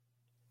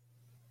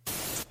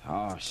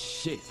Oh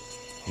shit.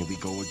 Here we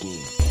go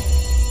again.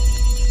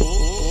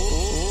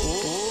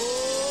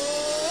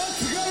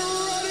 Let's get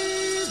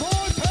ready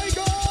for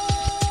takeoff!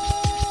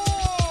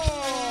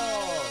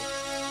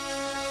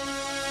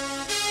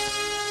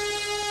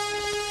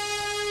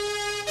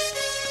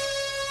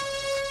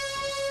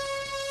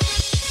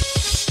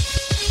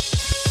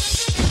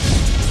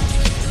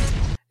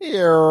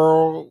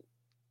 Here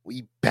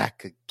we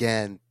back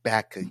again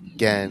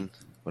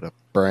with a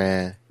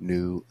brand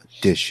new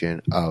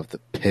edition of the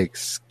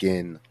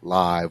Pigskin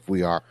Live.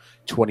 We are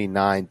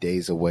 29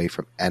 days away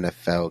from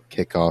NFL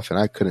kickoff, and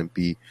I couldn't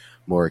be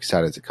more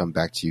excited to come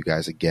back to you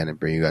guys again and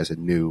bring you guys a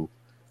new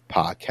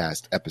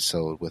podcast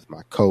episode with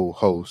my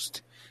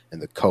co-host and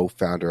the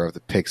co-founder of the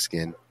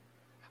Pigskin,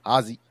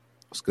 Ozzy.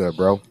 What's good,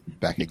 bro?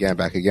 Back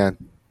again.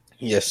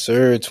 Yes,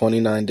 sir.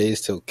 29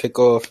 days till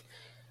kickoff.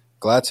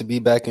 Glad to be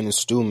back in the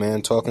stew,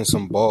 man, talking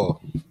some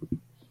ball.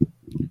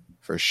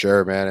 For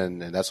sure, man,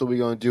 and that's what we're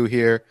going to do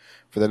here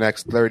for the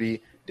next 30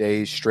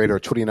 days straight, or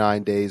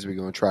 29 days. We're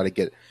going to try to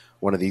get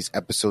one of these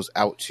episodes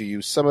out to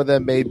you. Some of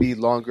them may be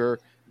longer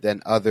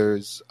than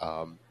others,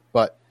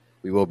 but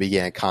we will be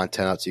getting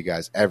content out to you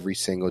guys every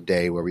single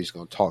day where we're just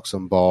going to talk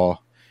some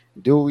ball,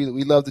 do what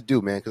we love to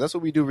do, man, because that's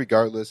what we do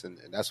regardless, and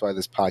that's why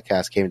this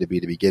podcast came to be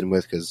to begin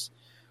with, because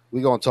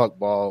we're going to talk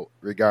ball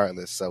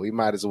regardless, so we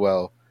might as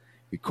well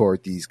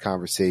record these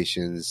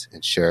conversations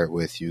and share it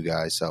with you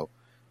guys. So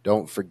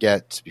don't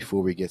forget,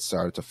 before we get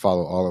started, to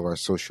follow all of our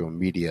social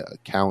media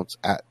accounts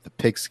at The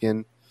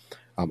Pigskin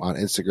on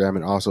Instagram,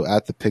 and also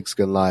at The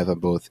Pigskin Live on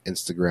both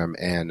Instagram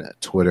and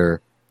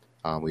Twitter.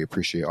 We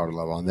appreciate all the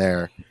love on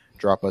there.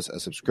 Drop us a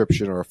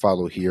subscription or a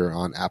follow here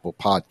on Apple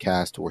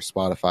Podcast or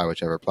Spotify,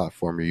 whichever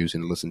platform you're using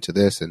to listen to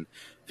this, and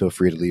feel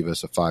free to leave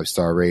us a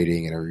 5-star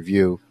rating and a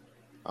review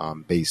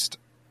based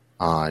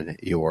on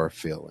your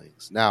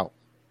feelings. Now,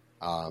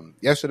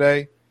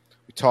 yesterday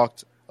we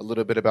talked a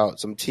little bit about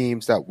some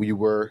teams that we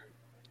were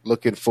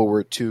looking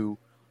forward to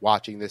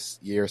watching this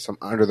year, some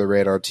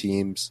under-the-radar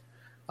teams,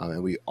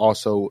 and we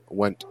also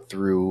went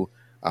through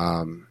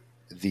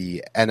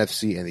the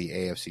NFC and the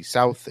AFC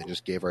South and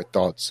just gave our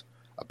thoughts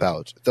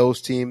about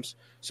those teams.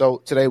 So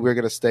today we're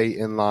going to stay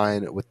in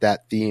line with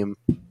that theme,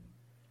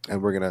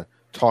 and we're going to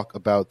talk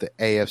about the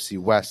AFC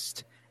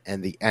West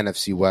and the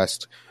NFC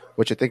West,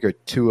 which I think are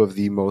two of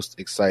the most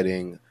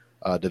exciting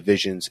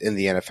divisions in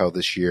the NFL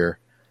this year.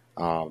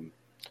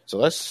 So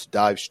let's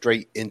dive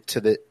straight into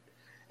it,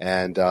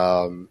 and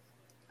I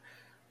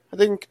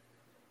think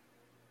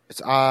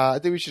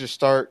we should just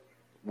start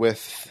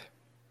with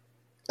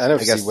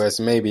NFC West,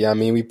 maybe. I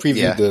mean, we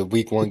previewed the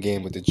Week 1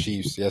 game with the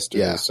Chiefs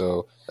yesterday,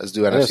 so let's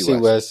do NFC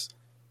West.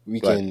 We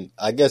can,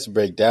 I guess,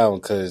 break down,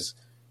 because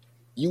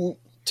you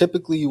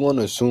want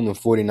to assume the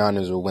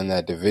 49ers will win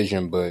that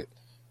division, but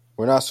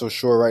we're not so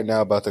sure right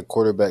now about the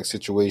quarterback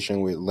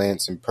situation with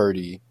Lance and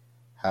Purdy.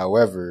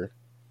 However,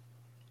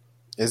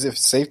 is it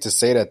safe to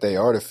say that they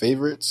are the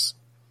favorites,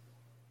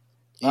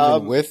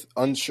 even with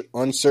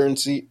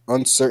uncertainty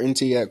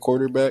at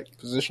quarterback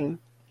position?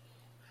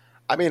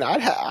 I mean,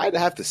 I'd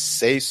have to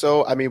say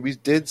so. I mean, we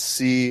did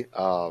see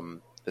the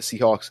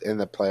Seahawks in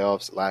the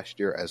playoffs last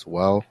year as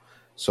well.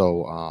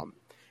 So,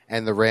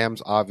 and the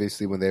Rams,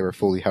 obviously, when they were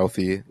fully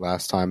healthy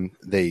last time,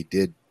 they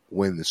did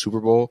win the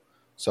Super Bowl.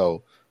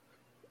 So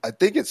I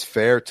think it's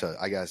fair to,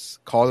 I guess,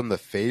 call them the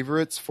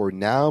favorites for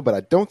now, but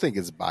I don't think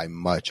it's by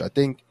much. I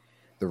think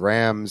the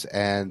Rams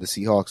and the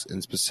Seahawks in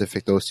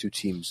specific, those two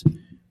teams,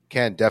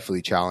 can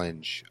definitely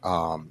challenge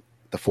the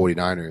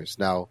 49ers.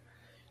 Now,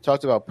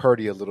 talked about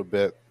Purdy a little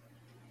bit.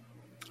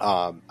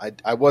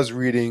 I was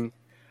reading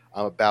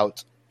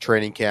about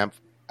training camp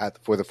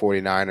for the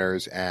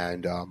 49ers,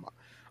 and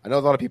I know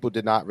a lot of people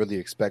did not really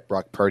expect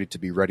Brock Purdy to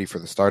be ready for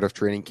the start of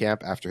training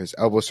camp after his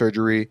elbow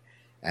surgery.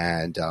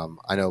 And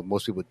I know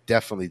most people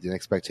definitely didn't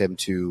expect him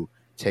to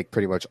take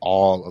pretty much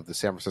all of the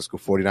San Francisco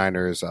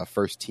 49ers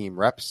first-team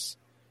reps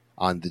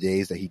on the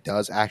days that he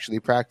does actually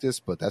practice,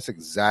 but that's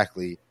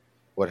exactly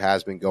what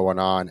has been going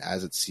on,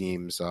 as it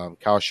seems.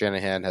 Kyle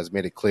Shanahan has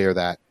made it clear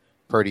that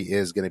Purdy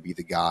is going to be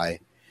the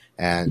guy,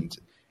 and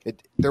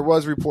there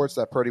was reports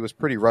that Purdy was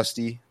pretty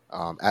rusty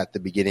at the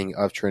beginning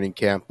of training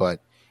camp,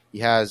 but he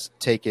has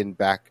taken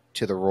back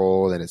to the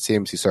role, and it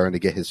seems he's starting to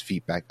get his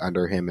feet back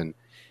under him, and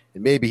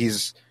maybe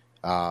he's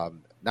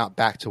not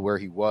back to where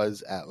he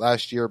was at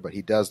last year, but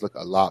he does look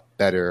a lot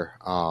better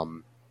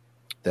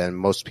than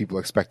most people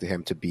expected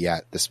him to be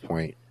at this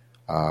point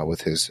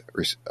with his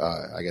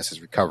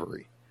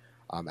recovery.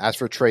 As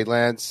for Trey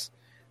Lance,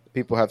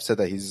 people have said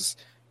that he's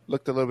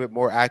looked a little bit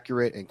more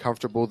accurate and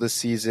comfortable this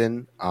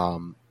season,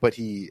 but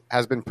he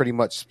has been pretty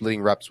much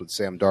splitting reps with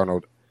Sam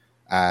Darnold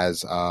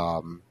as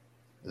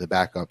the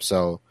backup.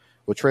 So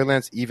will Trey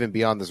Lance even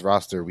be on this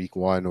roster week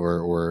 1,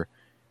 or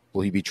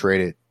will he be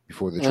traded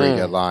before the trade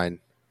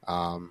deadline?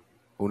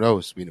 Who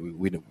knows? I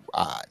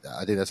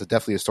think that's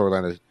definitely a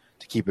storyline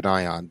to keep an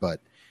eye on, but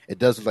it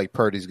does look like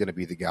Purdy's going to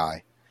be the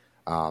guy.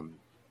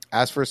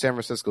 As for San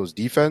Francisco's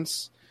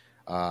defense,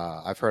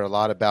 I've heard a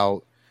lot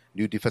about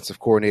new defensive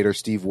coordinator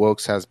Steve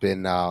Wilks has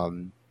been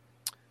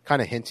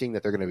kind of hinting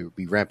that they're going to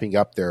be ramping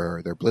up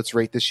their blitz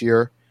rate this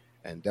year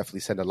and definitely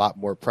send a lot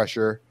more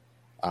pressure.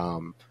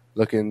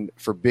 Looking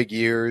for big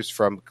years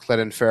from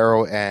Clelin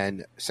Ferrell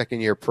and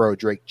second-year pro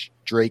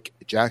Drake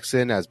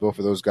Jackson, as both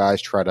of those guys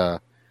try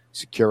to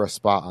secure a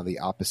spot on the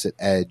opposite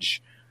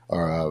edge,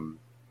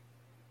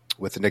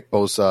 with Nick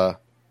Bosa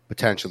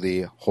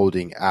potentially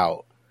holding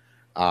out.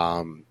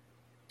 I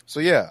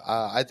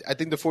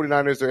think the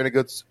 49ers are in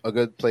a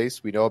good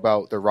place. We know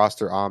about their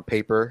roster on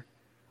paper,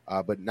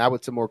 but now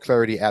with some more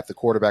clarity at the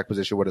quarterback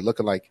position, what it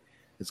looking like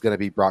it's going to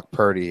be Brock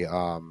Purdy.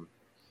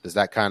 Does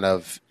that kind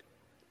of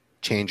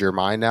change your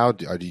mind now?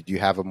 Or do you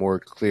have a more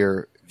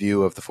clear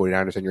view of the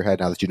 49ers in your head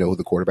now that you know who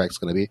the quarterback is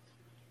going to be?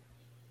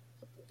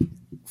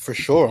 For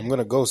sure, I'm going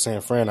to go San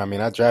Fran. I mean,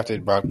 I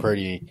drafted Brock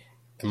Purdy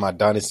in my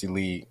dynasty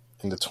league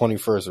in the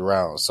 21st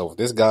round. So if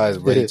this guy is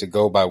ready to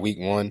go by week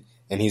 1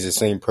 and he's the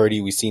same Purdy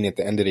we seen at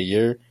the end of the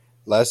year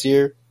last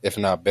year, if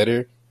not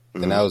better,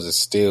 then that was a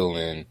steal.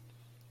 And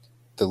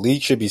the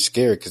league should be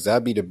scared because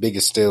that'd be the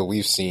biggest steal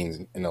we've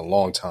seen in a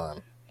long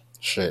time.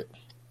 Shit.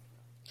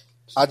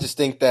 I just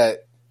think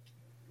that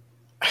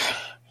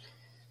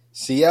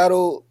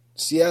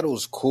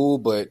Seattle's cool,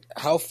 but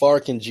how far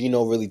can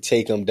Geno really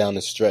take them down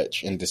the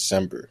stretch in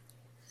December,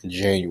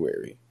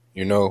 January?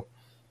 You know?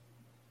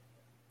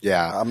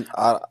 Yeah,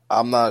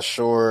 I'm not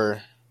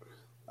sure.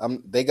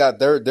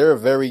 They're a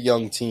very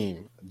young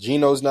team.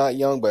 Geno's not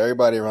young, but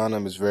everybody around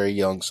them is very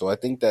young. So I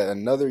think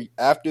that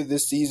after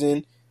this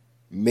season,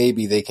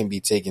 maybe they can be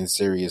taken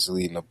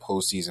seriously in the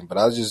postseason. But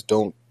I just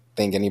don't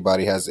think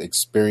anybody has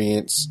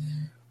experience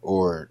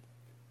or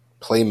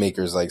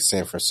playmakers like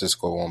San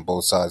Francisco on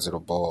both sides of the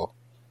ball.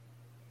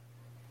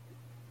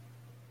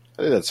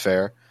 I think that's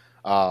fair.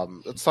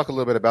 Let's talk a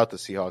little bit about the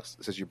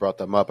Seahawks since you brought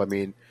them up. I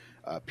mean,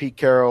 Pete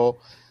Carroll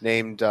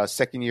named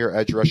second-year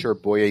edge rusher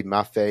Boye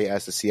Mafe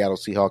as the Seattle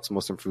Seahawks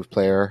most improved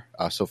player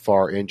so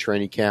far in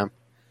training camp.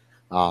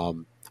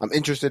 I'm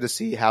interested to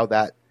see how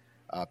that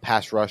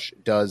pass rush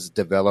does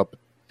develop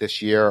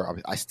this year.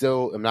 I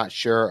still am not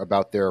sure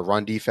about their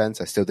run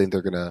defense. I still think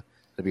they're going to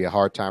be a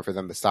hard time for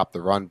them to stop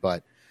the run.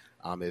 But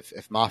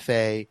if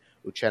Mafe,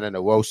 Uchenna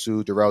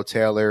Nwosu, Darrell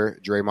Taylor,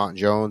 Draymond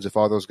Jones, if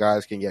all those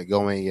guys can get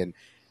going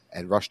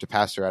and rush the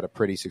passer at a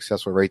pretty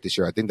successful rate this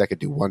year, I think that could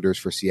do wonders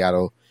for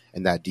Seattle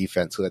and that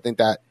defense. So I think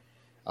that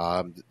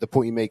the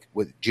point you make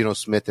with Geno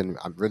Smith and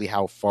really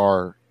how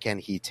far can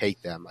he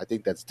take them, I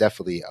think that's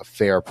definitely a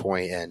fair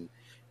point. And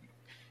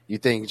you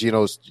think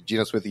Geno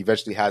Smith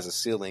eventually has a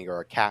ceiling or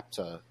a cap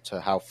to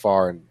how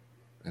far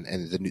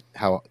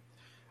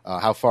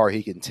how far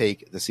he can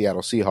take the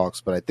Seattle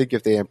Seahawks. But I think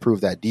if they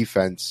improve that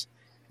defense,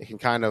 it can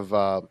kind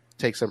of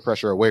take some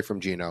pressure away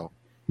from Geno,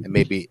 and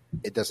maybe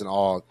it doesn't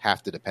all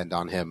have to depend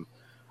on him.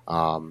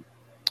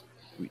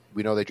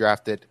 We know they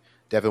drafted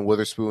Devin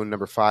Witherspoon,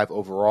 number 5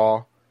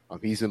 overall.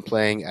 He's been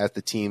playing as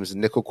the team's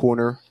nickel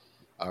corner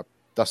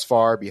thus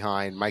far,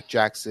 behind Mike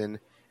Jackson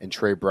and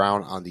Trey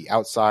Brown on the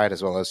outside,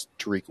 as well as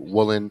Tariq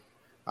Woolen.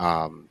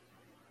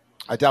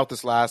 I doubt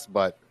this last,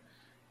 but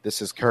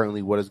this is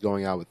currently what is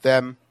going on with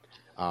them.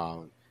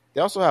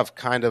 They also have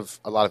kind of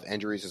a lot of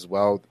injuries as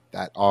well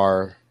that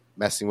are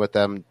messing with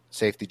them.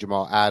 Safety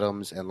Jamal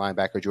Adams and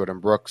linebacker Jordan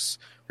Brooks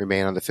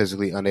remain on the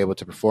physically unable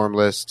to perform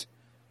list,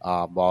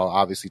 while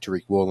obviously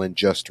Tariq Woolen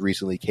just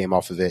recently came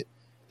off of it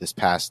this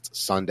past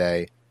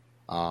Sunday.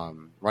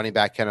 Running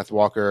back Kenneth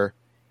Walker,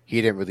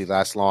 he didn't really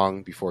last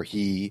long before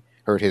he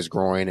hurt his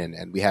groin,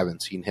 and we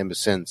haven't seen him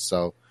since.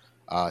 So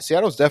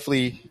Seattle's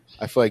definitely,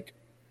 I feel like,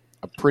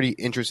 a pretty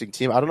interesting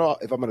team. I don't know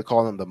if I'm going to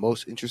call them the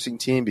most interesting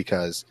team,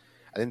 because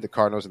I think the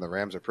Cardinals and the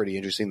Rams are pretty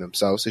interesting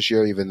themselves this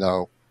year, even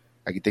though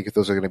I can think if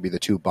those are going to be the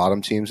 2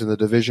 bottom teams in the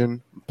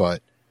division.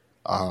 But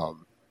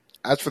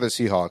as for the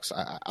Seahawks,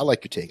 I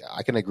like your take.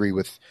 I can agree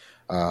with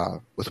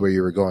where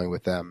you were going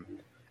with them.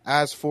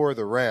 As for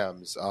the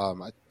Rams,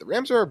 the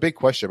Rams are a big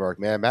question mark,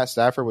 man. Matt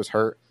Stafford was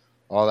hurt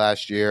all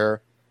last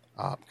year.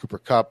 Cooper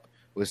Kupp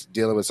was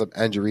dealing with some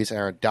injuries.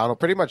 Aaron Donald,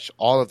 pretty much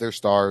all of their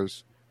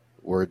stars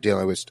were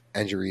dealing with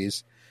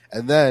injuries.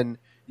 And then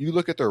you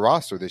look at their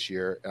roster this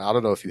year, and I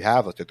don't know if you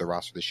have looked at the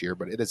roster this year,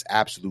 but it is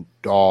absolute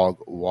dog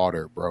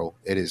water, bro.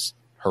 It is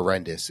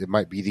horrendous. It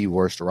might be the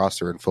worst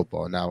roster in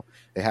football. Now,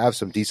 they have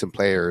some decent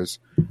players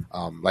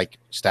like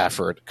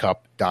Stafford,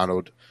 Kupp,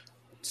 Donald,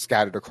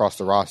 scattered across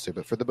the roster.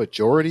 But for the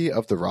majority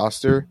of the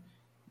roster,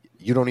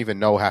 you don't even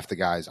know half the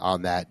guys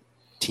on that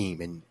team.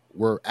 And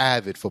we're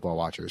avid football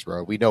watchers,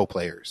 bro. We know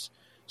players.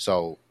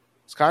 So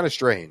it's kind of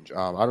strange.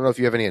 I don't know if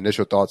you have any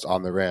initial thoughts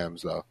on the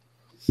Rams, though.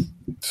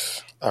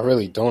 I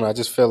really don't. I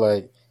just feel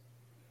like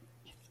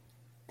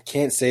I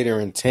can't say they're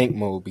in tank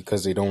mode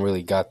because they don't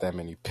really got that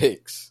many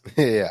picks.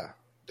 Yeah,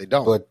 they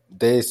don't. But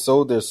they're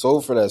sold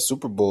for that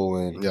Super Bowl,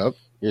 and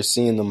you're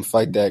seeing them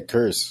fight that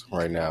curse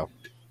right now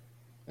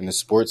in the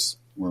sports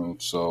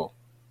world. So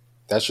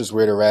that's just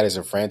where they're at as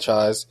a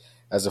franchise.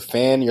 As a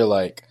fan, you're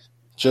like,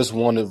 just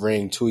won a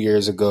ring 2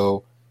 years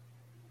ago.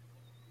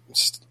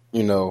 Just,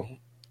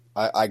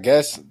 I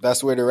guess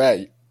that's where they're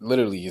at.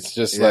 Literally, it's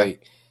just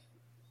like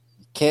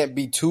can't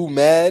be too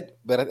mad,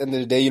 but at the end of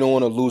the day, you don't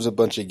want to lose a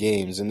bunch of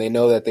games. And they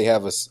know that they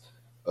have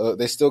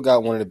they still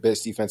got one of the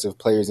best defensive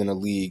players in the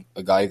league,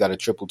 a guy who got a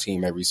triple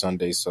team every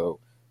Sunday. So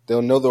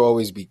they'll know there'll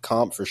always be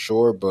comp for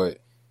sure. But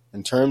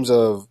in terms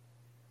of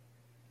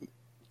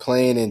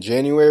playing in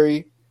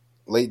January,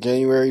 late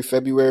January,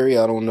 February,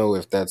 I don't know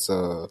if that's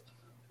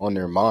on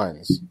their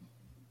minds.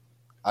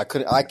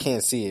 I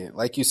can't see it.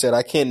 Like you said,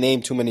 I can't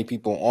name too many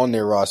people on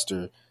their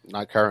roster.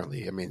 Not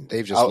currently. I mean,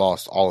 they've just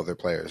lost all of their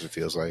players, it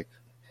feels like.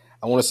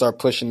 I want to start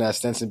pushing that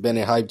Stetson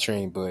Bennett hype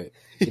train, but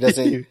he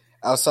doesn't.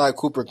 Outside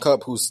Cooper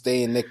Kupp, who's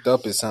staying nicked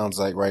up, it sounds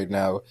like right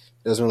now,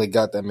 doesn't really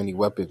got that many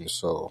weapons.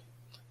 So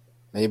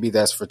maybe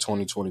that's for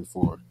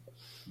 2024.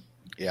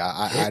 Yeah,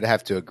 I'd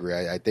have to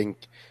agree. I think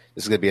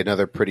this is going to be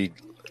another pretty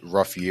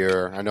rough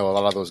year. I know a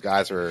lot of those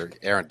guys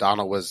Aaron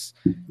Donald was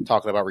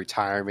talking about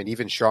retirement.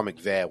 Even Sean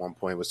McVay at one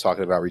point was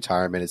talking about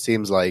retirement. It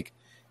seems like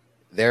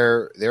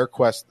their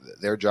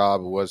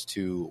job was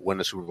to win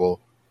the Super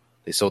Bowl.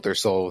 They sold their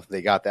soul.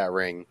 They got that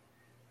ring,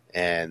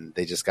 and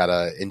they just got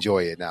to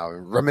enjoy it now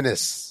and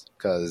reminisce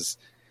because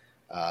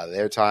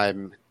their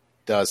time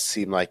does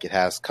seem like it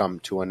has come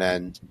to an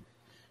end.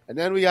 And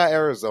then we got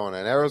Arizona.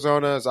 And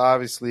Arizona is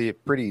obviously a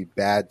pretty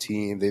bad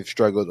team. They've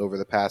struggled over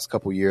the past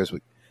couple years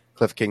with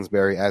Cliff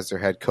Kingsbury as their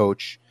head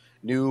coach.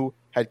 New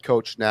head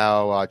coach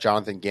now,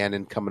 Jonathan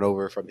Gannon, coming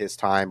over from his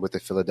time with the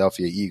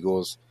Philadelphia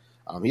Eagles.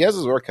 He has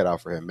his work cut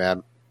out for him,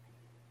 man.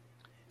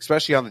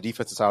 Especially on the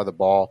defensive side of the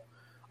ball.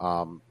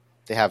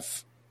 They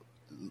have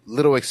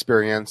little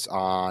experience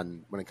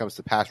when it comes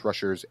to pass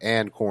rushers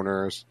and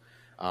corners.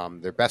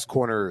 Their best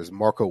corner is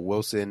Marco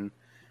Wilson.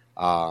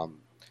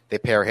 They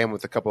pair him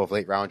with a couple of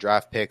late-round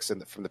draft picks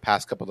from the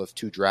past couple of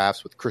 2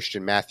 drafts with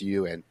Christian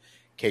Matthew and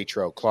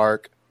Keitrell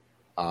Clark.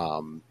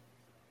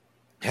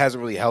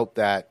 Hasn't really helped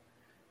that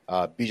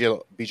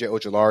BJ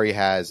Ojulari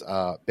has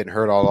been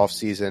hurt all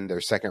offseason,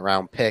 their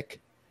second-round pick.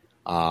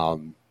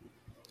 And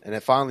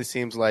it finally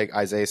seems like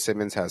Isaiah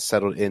Simmons has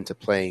settled into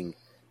playing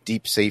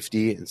deep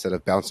safety instead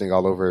of bouncing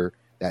all over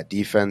that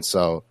defense.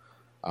 So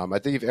I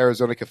think if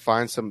Arizona can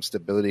find some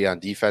stability on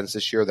defense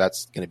this year,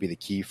 that's going to be the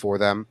key for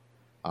them.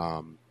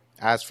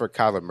 As for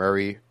Kyler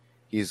Murray,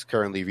 he's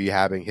currently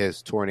rehabbing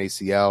his torn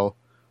ACL,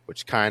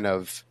 which kind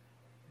of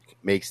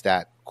makes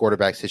that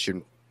quarterback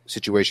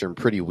situation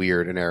pretty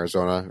weird in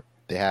Arizona.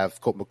 They have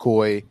Colt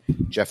McCoy,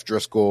 Jeff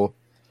Driscoll,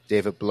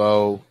 David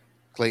Blow,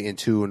 Clayton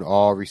Tune,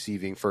 all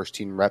receiving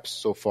first-team reps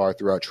so far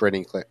throughout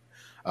training camp.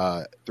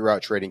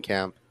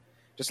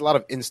 Just a lot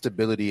of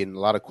instability and a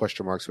lot of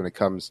question marks when it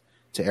comes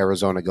to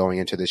Arizona going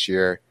into this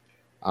year.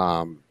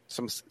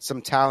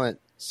 Some talent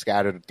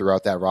scattered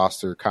throughout that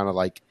roster, kind of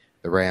like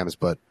the Rams,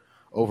 but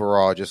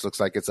overall, it just looks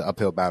like it's an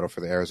uphill battle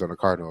for the Arizona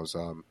Cardinals.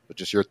 But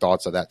just your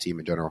thoughts on that team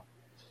in general.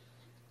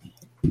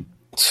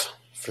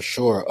 For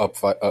sure,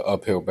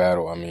 uphill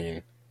battle. I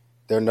mean,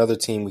 they're another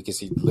team we can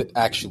see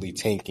actually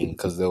tanking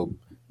because they'll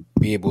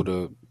be able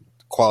to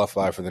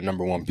qualify for the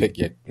number 1 pick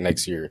yet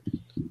next year.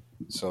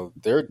 So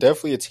they're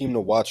definitely a team to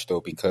watch,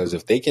 though, because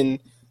if they can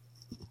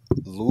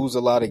lose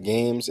a lot of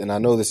games, and I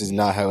know this is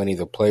not how any of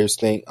the players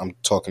think, I'm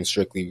talking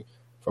strictly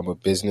from a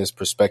business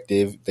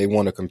perspective. They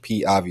want to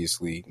compete,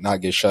 obviously,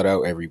 not get shut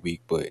out every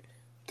week, but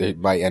they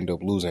might end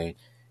up losing.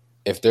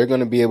 If they're going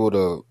to be able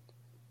to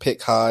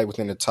pick high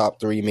within the top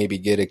 3, maybe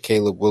get a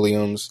Caleb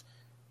Williams,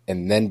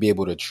 and then be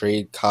able to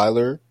trade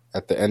Kyler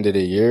at the end of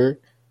the year,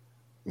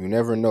 you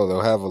never know.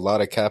 They'll have a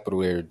lot of capital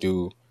there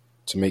to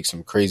make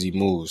some crazy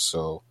moves.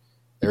 So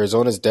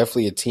Arizona's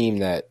definitely a team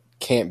that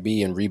can't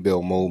be in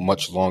rebuild mode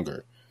much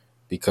longer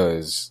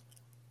because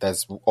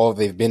that's all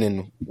they've been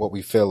in, what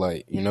we feel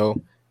like, you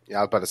know? Yeah,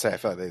 I was about to say, I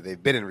feel like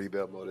they've been in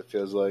rebuild mode, it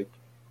feels like.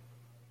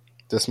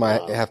 This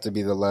might have to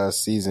be the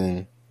last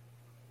season.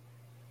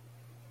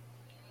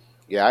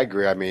 Yeah, I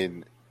agree. I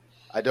mean,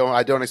 I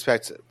don't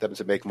expect them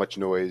to make much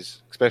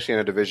noise, especially in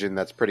a division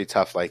that's pretty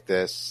tough like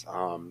this.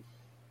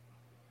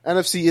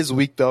 NFC is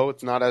weak, though.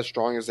 It's not as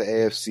strong as the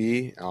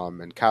AFC.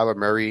 And Kyler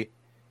Murray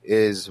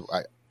is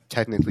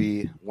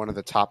technically one of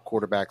the top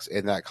quarterbacks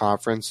in that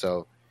conference.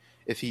 So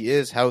if he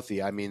is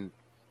healthy, I mean,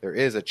 there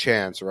is a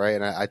chance, right?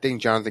 And I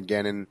think Jonathan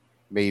Gannon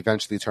may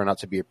eventually turn out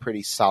to be a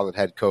pretty solid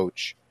head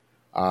coach.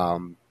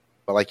 But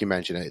like you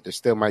mentioned, there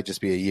still might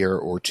just be a year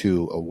or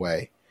 2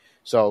 away.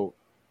 So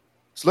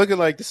it's looking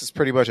like this is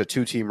pretty much a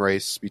 2-team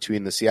race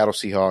between the Seattle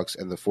Seahawks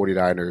and the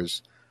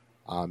 49ers.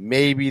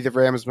 Maybe the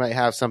Rams might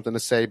have something to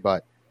say,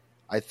 but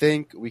I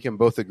think we can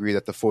both agree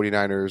that the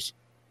 49ers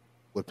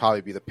would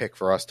probably be the pick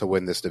for us to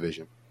win this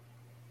division.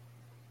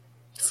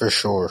 For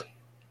sure.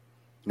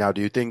 Now,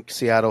 do you think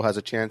Seattle has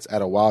a chance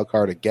at a wild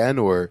card again,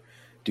 or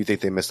do you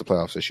think they missed the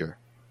playoffs this year?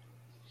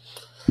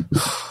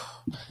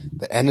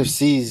 The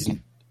NFC's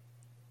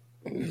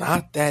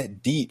not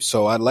that deep,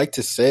 so I'd like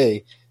to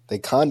say they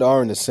kind of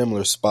are in a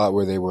similar spot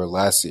where they were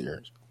last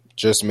year.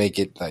 Just make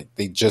it like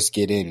they just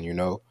get in, you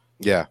know?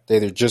 Yeah. They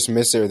either just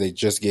miss it or they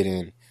just get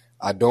in.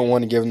 I don't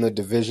want to give them the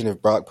division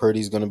if Brock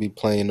Purdy's going to be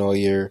playing all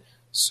year,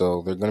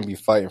 so they're going to be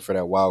fighting for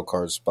that wild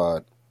card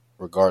spot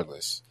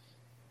regardless.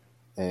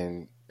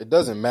 And it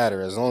doesn't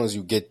matter as long as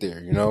you get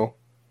there, you know?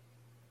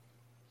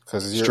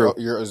 because It's true.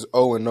 you're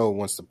 0-0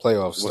 once the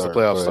playoffs start. Once the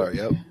playoffs start,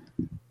 yep.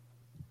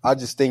 I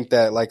just think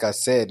that, like I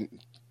said,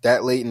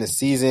 that late in the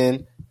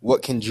season,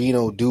 what can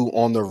Gino do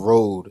on the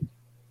road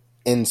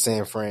in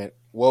San Fran?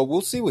 Well, we'll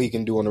see what he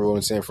can do on the road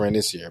in San Fran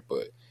this year,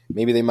 but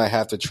maybe they might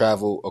have to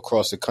travel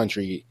across the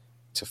country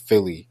to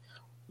Philly.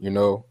 You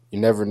know, you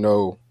never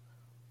know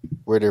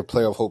where their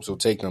playoff hopes will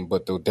take them,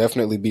 but they'll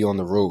definitely be on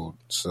the road.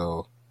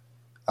 So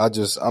I got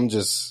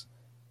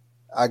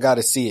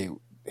to see it.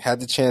 Had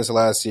the chance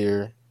last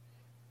year.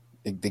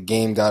 The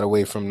game got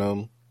away from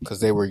them because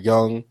they were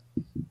young.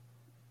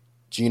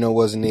 Gino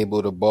wasn't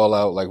able to ball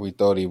out like we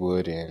thought he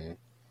would, and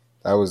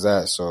that was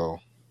that. So,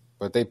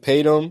 but they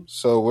paid him,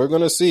 so we're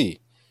gonna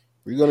see.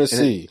 We're gonna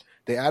see.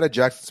 They added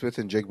Jackson Smith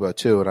and Jigba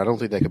too, and I don't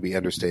think that could be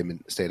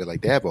understated.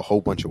 Like, they have a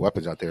whole bunch of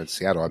weapons out there in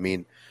Seattle. I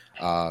mean,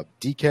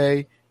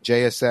 DK,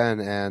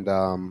 JSN,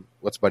 and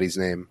what's Buddy's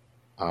name?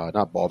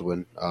 Not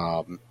Baldwin.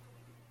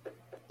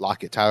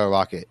 Lockett, Tyler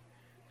Lockett.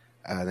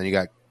 And then you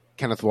got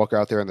Kenneth Walker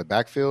out there in the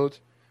backfield.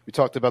 We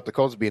talked about the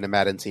Colts being a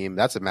Madden team.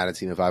 That's a Madden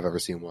team if I've ever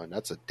seen one.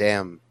 That's a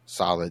damn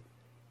solid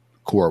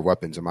core of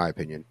weapons, in my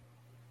opinion.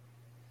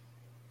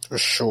 For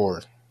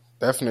sure.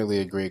 Definitely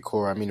a great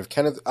core. I mean,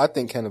 I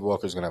think Kenneth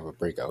Walker's going to have a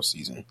breakout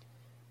season.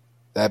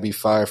 That'd be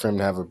fire for him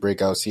to have a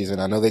breakout season.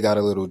 I know they got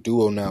a little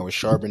duo now with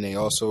Charbonnet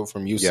also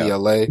from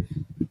UCLA. Yeah.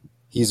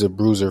 He's a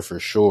bruiser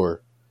for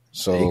sure.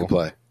 So he can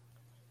play.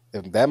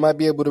 If that might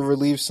be able to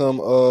relieve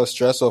some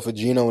stress off of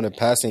Gino in the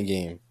passing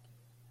game.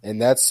 And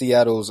that's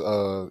Seattle's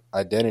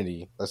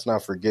identity. Let's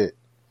not forget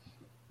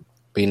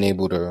being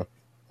able to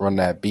run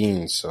that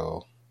beam.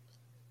 So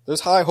there's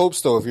high hopes,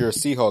 though, if you're a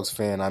Seahawks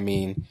fan. I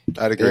mean,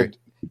 I'd agree.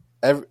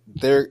 They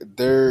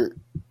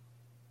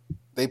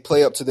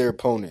play up to their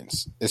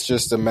opponents. It's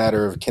just a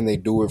matter of can they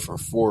do it for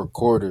 4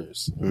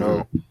 quarters, you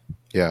know?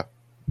 Yeah.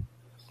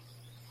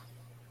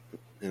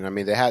 And I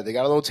mean, they got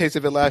a little taste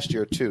of it last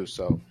year too,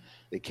 so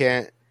they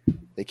can't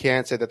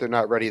say that they're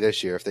not ready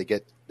this year if they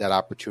get that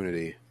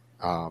opportunity.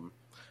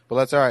 But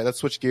that's all right. Let's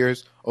switch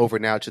gears over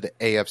now to the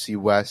AFC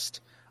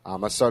West.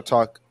 Let's start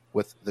talk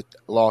with the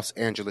Los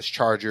Angeles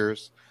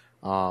Chargers.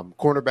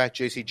 Cornerback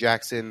J.C.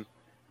 Jackson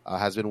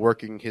has been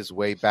working his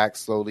way back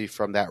slowly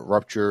from that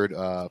ruptured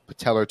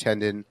patellar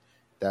tendon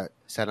that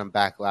sent him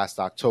back last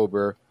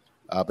October.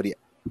 But he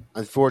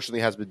unfortunately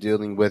has been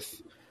dealing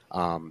with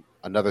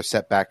another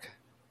setback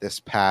this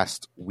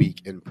past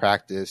week in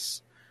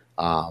practice.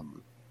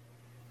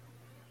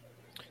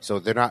 So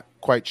they're not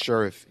quite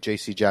sure if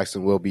J.C.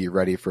 Jackson will be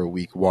ready for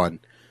week 1.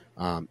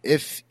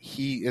 If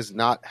he is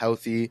not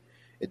healthy,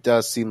 it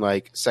does seem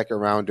like second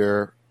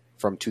rounder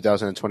from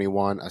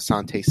 2021,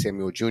 Asante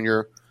Samuel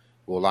Jr.,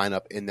 will line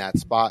up in that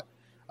spot.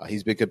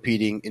 He's been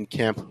competing in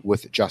camp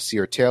with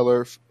Jasir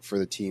Taylor for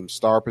the team's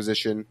star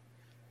position.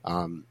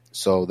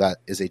 So that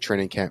is a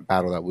training camp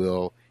battle that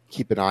we'll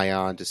keep an eye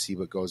on to see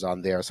what goes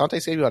on there. Asante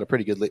Samuel had a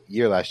pretty good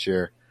year last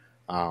year.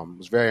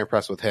 Was very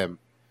impressed with him.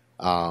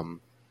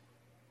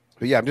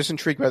 But yeah, I'm just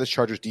intrigued by this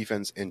Chargers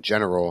defense in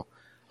general.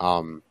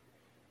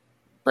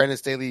 Brandon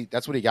Staley,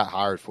 that's what he got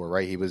hired for,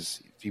 right? He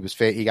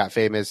got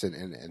famous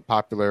and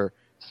popular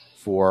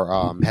for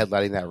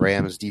headlining that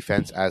Rams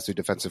defense as their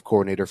defensive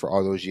coordinator for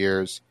all those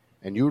years.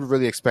 And you would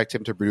really expect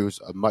him to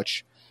produce a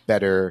much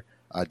better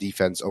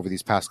defense over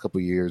these past couple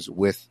of years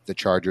with the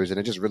Chargers, and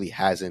it just really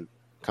hasn't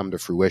come to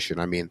fruition.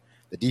 I mean,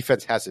 the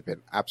defense hasn't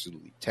been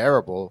absolutely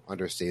terrible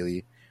under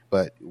Staley,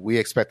 but we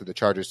expected the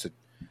Chargers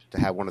to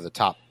have one of the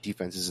top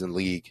defenses in the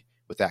league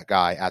with that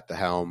guy at the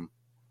helm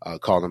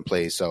calling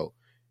plays. So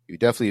you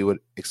definitely would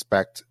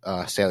expect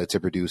Staley to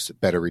produce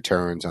better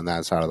returns on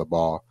that side of the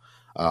ball.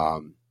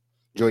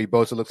 Joey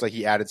Bosa looks like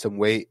he added some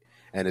weight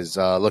and is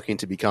looking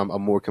to become a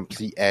more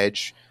complete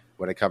edge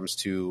when it comes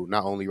to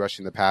not only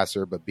rushing the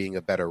passer, but being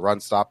a better run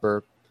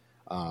stopper.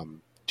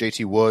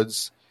 JT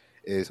Woods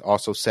is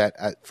also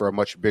set for a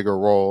much bigger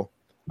role,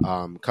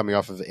 coming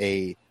off of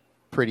a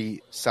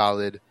pretty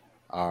solid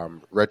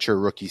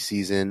redshirt rookie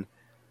season.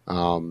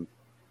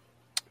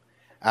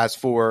 As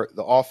for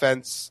the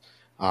offense,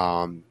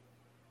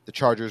 the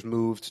Chargers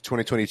moved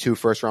 2022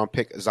 first-round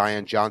pick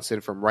Zion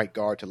Johnson from right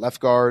guard to left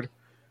guard,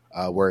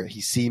 where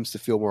he seems to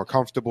feel more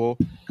comfortable.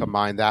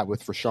 Combine that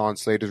with Rashawn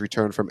Slater's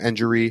return from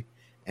injury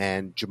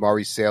and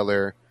Jamari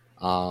Sailor,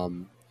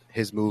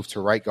 his move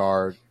to right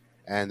guard.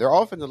 And their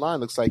offensive line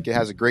looks like it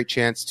has a great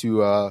chance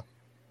to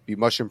be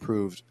much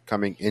improved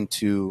coming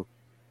into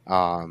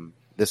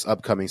this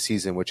upcoming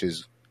season, which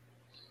is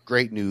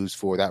great news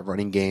for that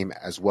running game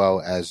as well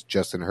as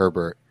Justin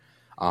Herbert.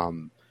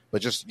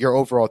 But just your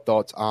overall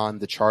thoughts on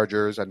the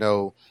Chargers. I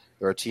know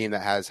they're a team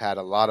that has had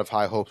a lot of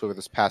high hopes over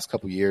this past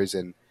couple of years,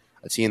 and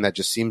a team that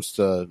just seems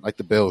to, like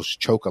the Bills,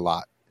 choke a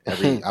lot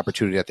every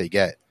opportunity that they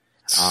get.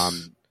 You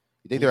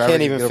think they're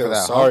can't even feel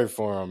sorry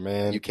for them,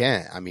 man. You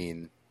can't. I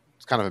mean,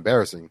 it's kind of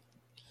embarrassing.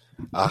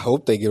 I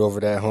hope they get over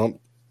that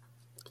hump.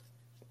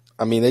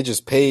 I mean, they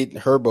just paid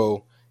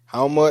Herbo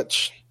how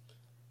much?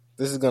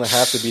 This is going to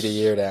have to be the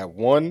year that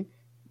one,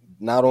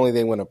 not only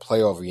they win a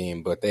playoff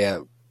game, but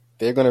they're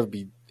going to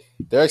be,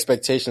 their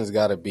expectations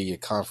got to be a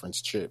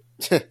conference trip.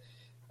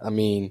 I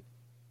mean,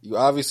 You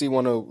obviously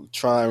want to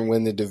try and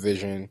win the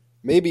division.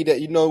 Maybe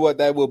that, you know what,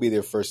 that will be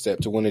their first step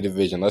to win the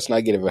division. Let's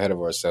not get ahead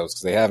of ourselves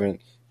because they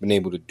haven't been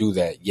able to do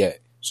that yet.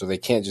 So they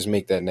can't just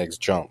make that next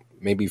jump.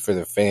 Maybe for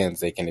the fans,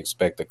 they can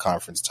expect a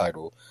conference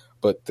title.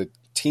 But the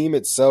team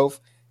itself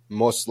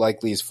most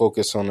likely is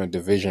focused on a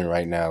division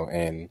right now.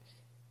 And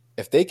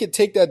if they could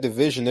take that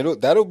division,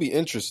 that'll be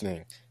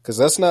interesting. Because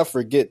let's not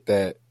forget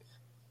that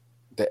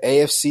the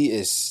AFC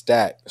is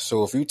stacked.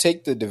 So if you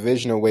take the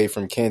division away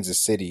from Kansas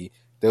City,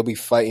 they'll be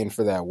fighting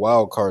for that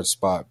wild card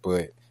spot.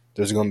 But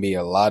there's going to be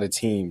a lot of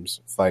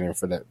teams fighting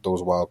for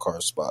those wild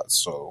card spots.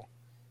 So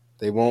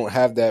they won't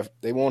have that.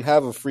 They won't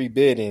have a free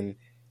bid, and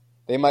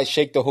they might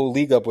shake the whole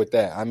league up with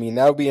that. I mean,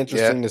 that would be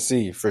interesting to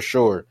see for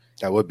sure.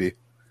 That would be.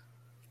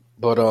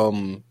 But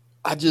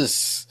I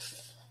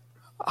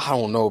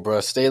don't know,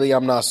 bro. Staley,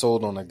 I'm not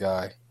sold on the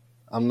guy.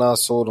 I'm not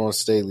sold on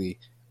Staley.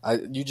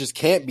 You just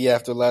can't be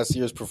after last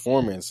year's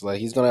performance. Like,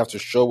 he's gonna have to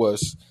show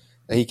us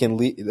that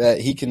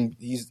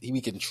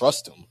we can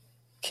trust him.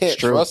 Can't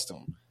trust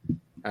him.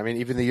 I mean,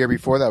 even the year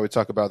before that, we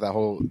talk about that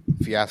whole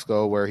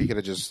fiasco where he could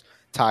have just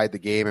tied the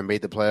game and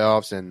made the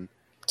playoffs, and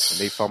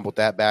they fumbled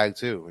that bag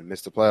too and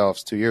missed the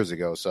playoffs 2 years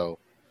ago. So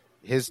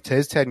his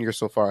tenure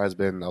so far has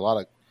been a lot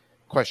of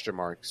question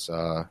marks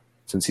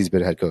since he's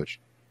been head coach.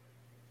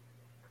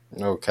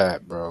 No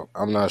cap, bro.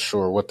 I'm not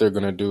sure what they're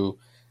gonna do.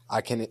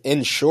 I can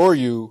ensure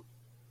you,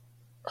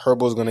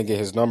 Herbo's gonna get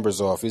his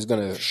numbers off. He's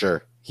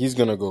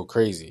gonna go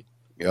crazy.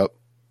 Yep.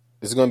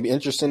 It's gonna be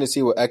interesting to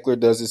see what Eckler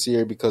does this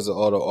year because of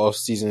all the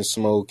off-season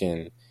smoke,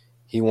 and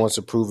he wants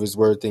to prove his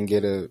worth and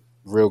get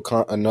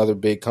another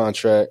big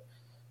contract.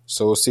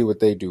 So we'll see what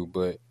they do.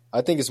 But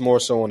I think it's more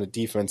so on the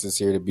defense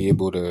this year to be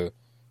able to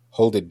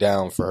hold it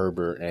down for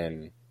Herbert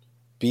and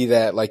be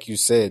that, like you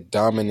said,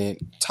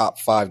 dominant top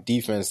 5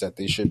 defense that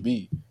they should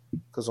be.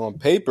 Because on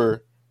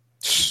paper,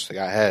 they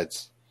got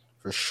heads.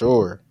 For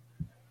sure.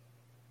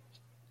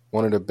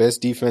 One of the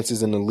best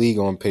defenses in the league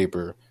on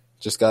paper.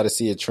 Just got to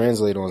see it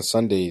translate on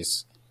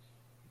Sundays.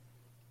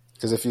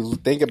 Because if you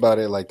think about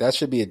it, like, that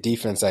should be a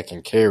defense that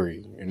can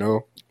carry, you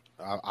know?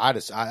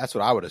 That's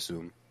what I would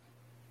assume.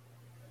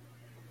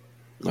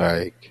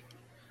 Like,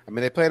 I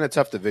mean, they play in a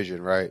tough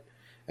division, right?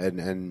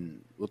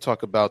 And we'll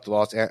talk about the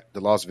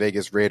Las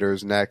Vegas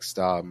Raiders next.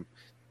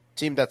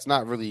 Team that's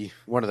not really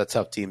one of the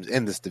tough teams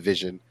in this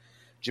division.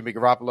 Jimmy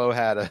Garoppolo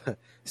had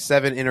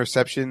 7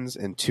 interceptions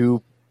in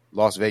 2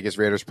 Las Vegas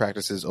Raiders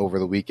practices over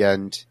the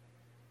weekend.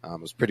 It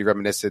was pretty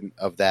reminiscent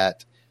of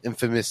that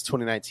infamous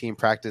 2019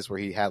 practice where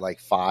he had like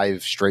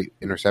 5 straight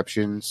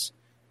interceptions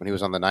when he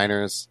was on the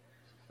Niners.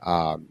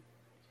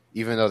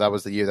 Even though that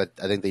was the year that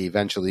I think they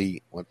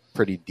eventually went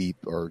pretty deep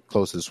or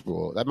close to the Super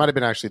Bowl. That might have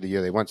been actually the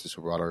year they went to the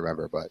Super Bowl. I don't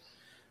remember. But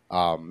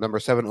number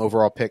 7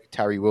 overall pick,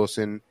 Tyree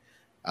Wilson,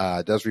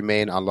 does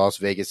remain on Las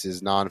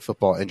Vegas's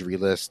non-football injury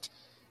list.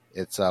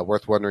 It's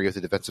worth wondering if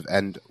the defensive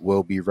end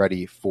will be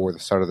ready for the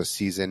start of the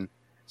season.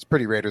 It's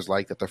pretty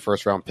Raiders-like that their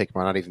first-round pick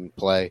might not even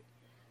play.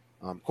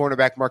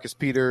 Cornerback Marcus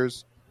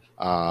Peters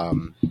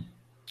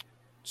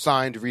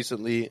signed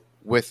recently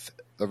with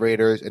the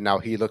Raiders, and now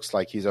he looks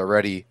like he's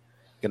already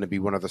going to be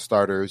one of the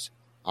starters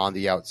on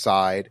the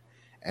outside.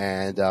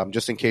 And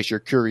just in case you're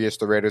curious,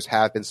 the Raiders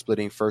have been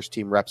splitting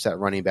first-team reps at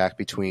running back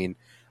between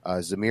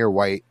Zamir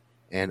White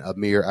and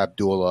Amir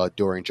Abdullah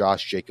during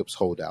Josh Jacobs'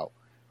 holdout.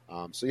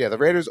 The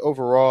Raiders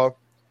overall,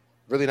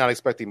 really not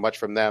expecting much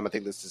from them. I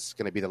think this is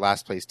going to be the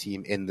last-place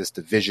team in this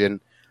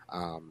division.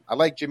 I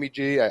like Jimmy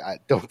G. I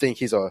don't think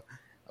he's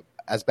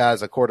as bad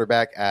as a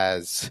quarterback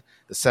as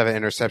the 7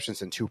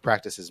 interceptions in 2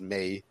 practices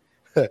may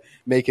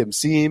make him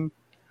seem.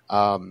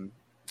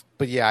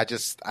 But yeah, I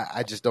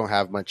just don't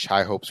have much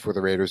high hopes for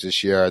the Raiders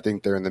this year. I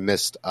think they're in the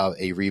midst of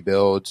a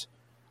rebuild,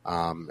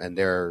 and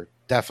they're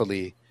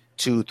definitely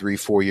 2, 3,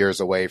 4 years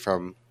away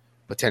from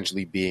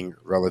potentially being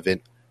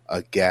relevant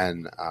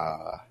again.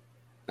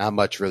 Not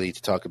much really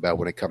to talk about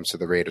when it comes to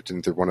the Raiders. I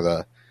think they're one of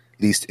the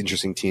least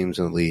interesting teams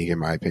in the league, in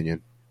my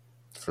opinion.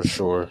 For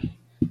sure.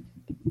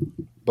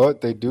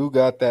 But they do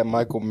got that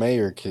Michael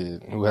Mayer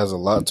kid who has a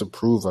lot to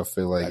prove, I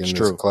feel like, in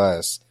this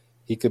class.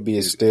 He could be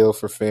a steal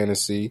for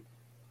fantasy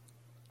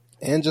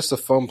and just a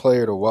fun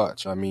player to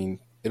watch. I mean,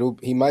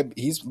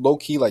 he's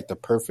low-key like the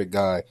perfect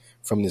guy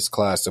from this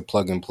class to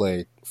plug and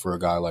play for a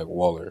guy like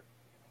Waller.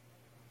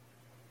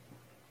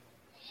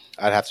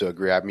 I'd have to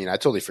agree. I mean, I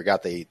totally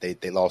forgot they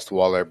lost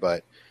Waller,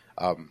 but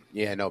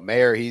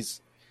Mayer,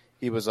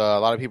 he was a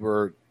lot of people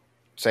were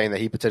saying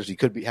that he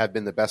potentially have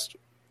been the best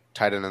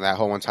tight end in that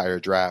whole entire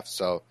draft.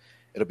 So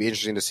it'll be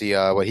interesting to see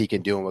what he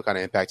can do and what kind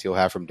of impact he'll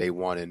have from day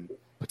one, and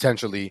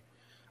potentially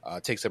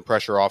take some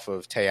pressure off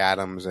of Tay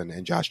Adams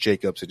and Josh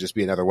Jacobs and just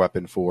be another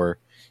weapon for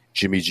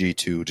Jimmy G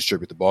to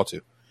distribute the ball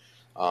to.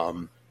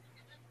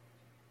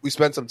 We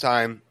spent some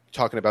time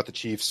talking about the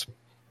Chiefs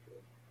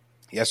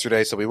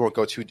yesterday, so we won't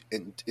go too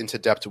into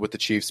depth with the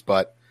Chiefs,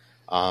 but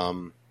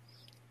the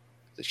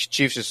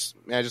Chiefs just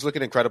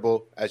looking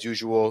incredible as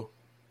usual.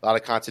 A lot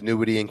of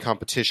continuity and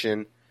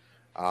competition.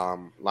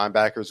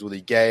 Linebackers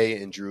Willie Gay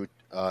and Drew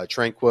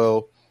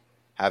Tranquil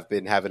have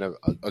been having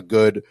a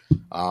good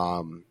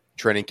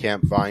training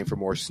camp vying for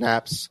more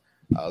snaps.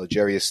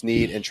 L'Jarius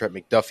Sneed and Trent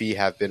McDuffie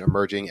have been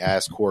emerging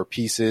as core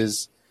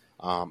pieces.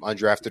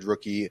 Undrafted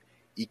rookie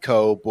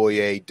Iko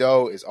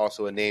Boye-Doe is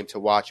also a name to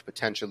watch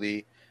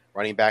potentially.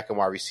 Running back and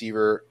wide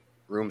receiver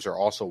rooms are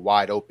also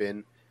wide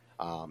open.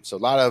 So a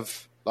lot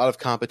of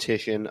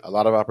competition, a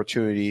lot of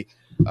opportunity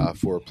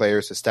for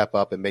players to step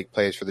up and make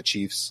plays for the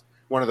Chiefs.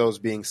 One of those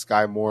being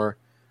Sky Moore.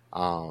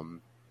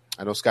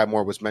 I know Sky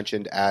Moore was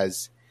mentioned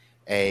as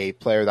a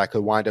player that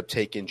could wind up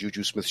taking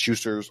Juju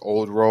Smith-Schuster's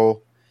old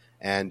role.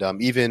 And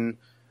even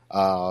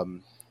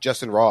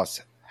Justin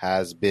Ross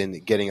has been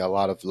getting a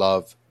lot of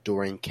love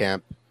during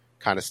camp,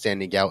 kind of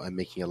standing out and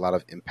making a lot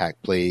of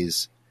impact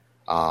plays.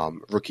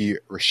 Rookie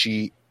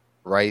Rashid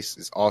Rice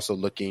is also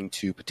looking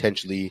to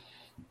potentially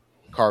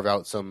carve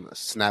out some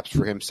snaps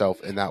for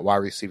himself in that wide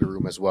receiver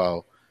room as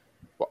well,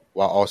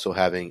 while also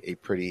having a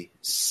pretty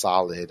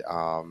solid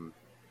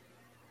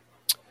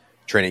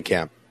training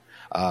camp.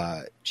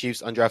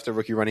 Chiefs undrafted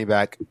rookie running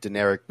back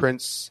Deneric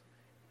Prince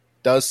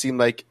does seem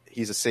like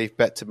he's a safe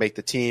bet to make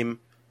the team,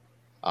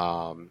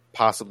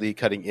 possibly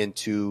cutting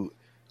into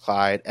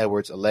Clyde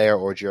Edwards-Helaire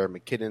or Jared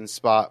McKinnon's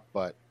spot.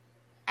 But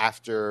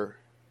after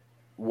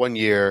 1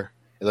 year,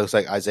 it looks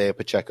like Isaiah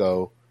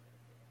Pacheco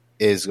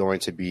is going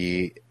to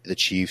be the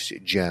Chiefs'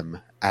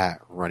 gem at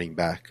running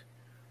back.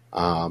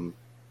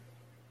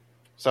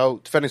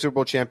 So defending Super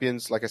Bowl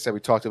champions, like I said, we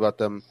talked about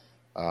them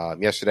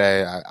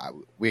yesterday.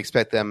 We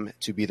expect them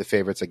to be the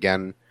favorites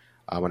again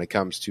when it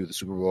comes to the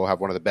Super Bowl. Have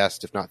one of the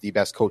best, if not the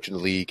best coach in the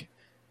league.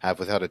 Have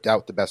without a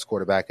doubt the best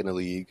quarterback in the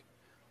league.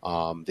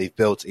 They've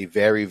built a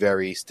very,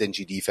 very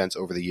stingy defense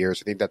over the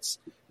years. I think that's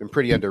been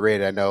pretty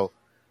underrated. I know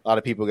a lot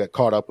of people get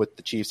caught up with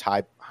the Chiefs'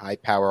 high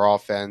power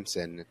offense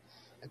and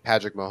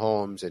Patrick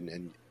Mahomes,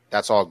 and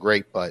that's all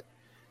great, but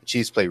the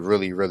Chiefs play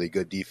really, really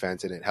good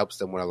defense, and it helps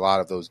them win a lot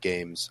of those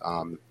games.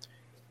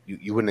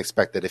 You wouldn't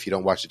expect that if you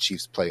don't watch the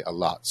Chiefs play a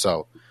lot.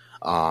 So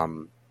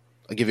I'll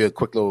give you a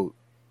quick little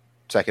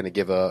second to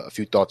give a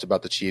few thoughts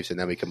about the Chiefs, and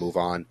then we can move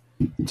on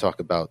and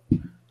talk about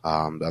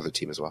the other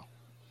team as well.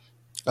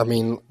 I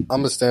mean, I'm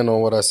going to stand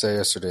on what I said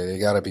yesterday. They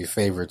got to be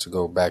favored to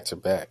go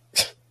back-to-back.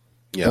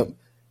 Yeah.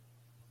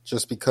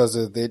 Just because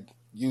of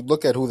you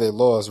look at who they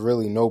lost,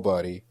 really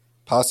nobody.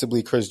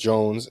 Possibly Chris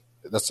Jones.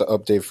 That's the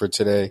update for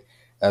today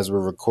as we're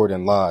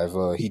recording live.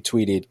 He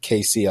tweeted,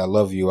 "KC, I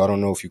love you." I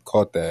don't know if you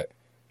caught that.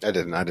 I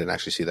didn't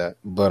actually see that.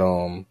 But,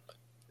 you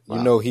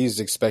know, he's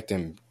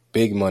expecting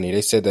big money.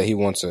 They said that he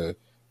wants a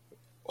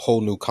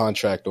whole new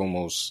contract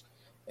almost.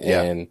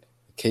 And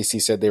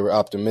KC said they were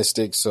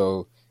optimistic.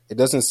 So it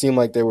doesn't seem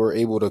like they were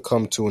able to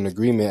come to an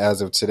agreement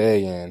as of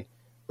today. And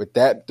with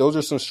that, those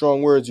are some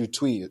strong words you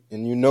tweet.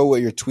 And you know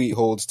what your tweet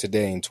holds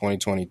today in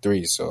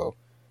 2023. So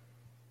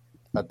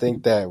I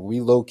think that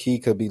we low-key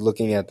could be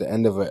looking at the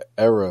end of an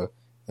era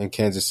in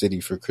Kansas City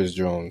for Chris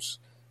Jones.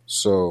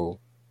 So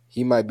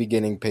he might be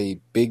getting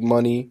paid big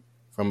money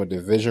from a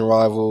division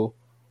rival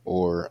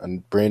or a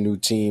brand new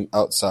team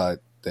outside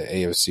the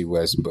AFC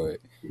West, but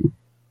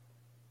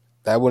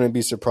that wouldn't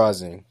be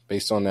surprising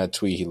based on that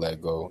tweet he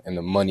let go and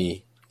the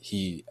money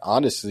he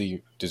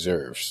honestly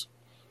deserves.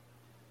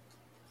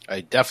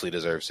 He definitely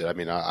deserves it. I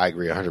mean, I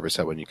agree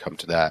 100% when you come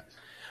to that.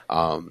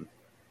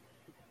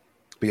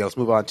 But yeah, let's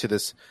move on to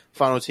this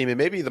final team, and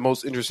maybe the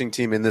most interesting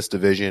team in this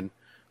division,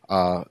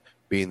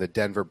 being the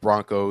Denver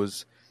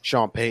Broncos.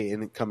 Sean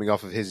Payton coming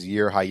off of his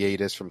year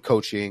hiatus from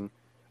coaching,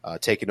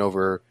 taking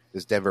over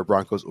this Denver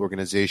Broncos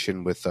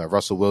organization with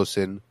Russell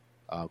Wilson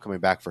coming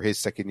back for his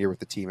second year with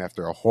the team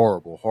after a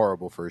horrible,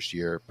 horrible first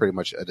year, pretty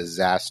much a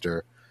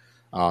disaster.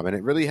 And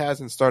it really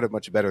hasn't started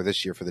much better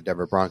this year for the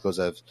Denver Broncos.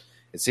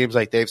 It seems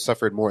like they've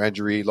suffered more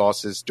injury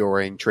losses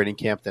during training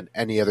camp than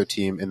any other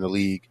team in the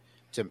league.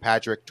 Tim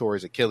Patrick tore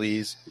his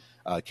Achilles.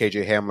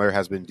 KJ Hamler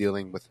has been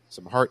dealing with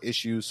some heart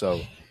issues,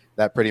 so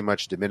that pretty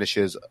much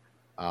diminishes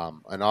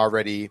an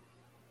already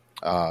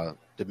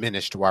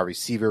diminished wide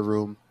receiver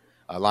room.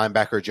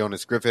 Linebacker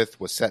Jonas Griffith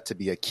was set to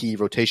be a key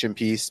rotation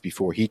piece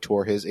before he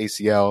tore his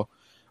ACL.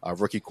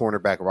 Rookie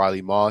cornerback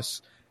Riley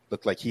Moss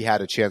looked like he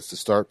had a chance to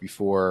start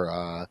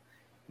before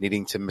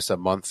needing to miss a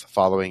month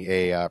following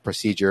a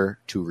procedure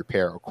to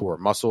repair a core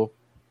muscle.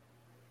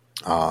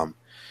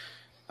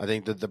 I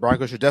think that the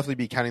Broncos should definitely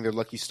be counting their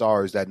lucky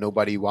stars that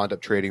nobody wound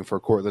up trading for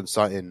Cortland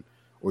Sutton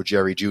or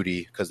Jerry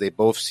Jeudy, because they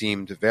both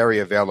seemed very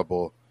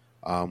available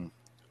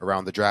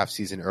around the draft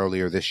season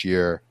earlier this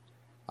year.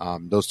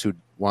 Those two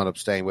wound up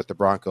staying with the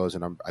Broncos,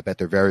 and I bet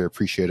they're very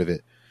appreciative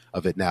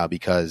of it now,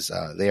 because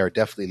they are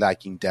definitely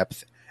lacking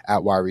depth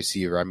at wide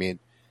receiver. I mean,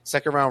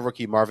 second-round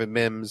rookie Marvin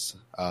Mims.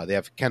 They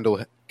have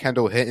Kendall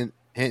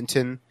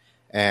Hinton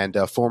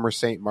and former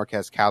Saint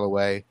Marquez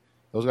Callaway.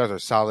 Those guys are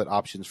solid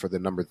options for the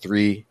number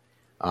 3.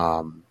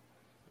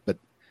 But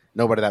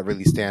nobody that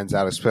really stands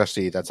out,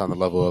 especially that's on the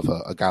level of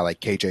a guy like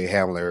KJ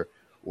Hamler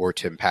or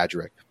Tim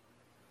Patrick.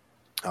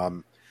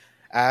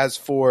 As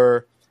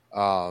for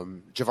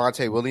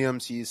Javonte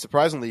Williams, he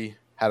surprisingly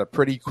had a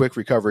pretty quick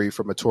recovery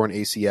from a torn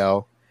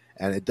ACL,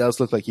 and it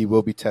does look like he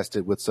will be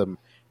tested with some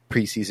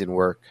preseason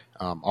work.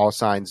 All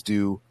signs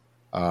do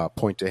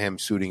point to him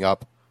suiting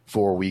up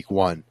for week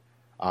 1.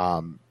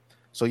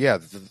 So yeah,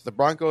 the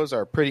Broncos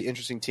are a pretty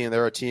interesting team.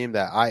 They're a team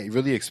that I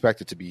really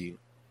expected to be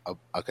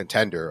a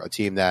contender, a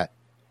team that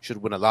should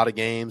win a lot of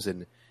games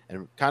and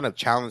kind of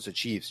challenge the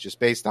Chiefs just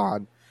based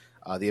on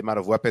the amount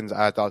of weapons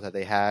I thought that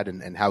they had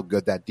and how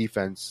good that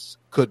defense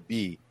could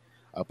be.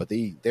 But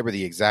they were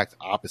the exact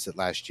opposite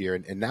last year,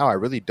 and now I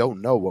really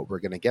don't know what we're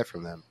going to get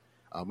from them.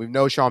 We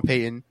know Sean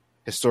Payton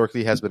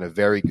historically has been a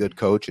very good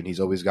coach, and he's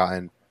always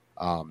gotten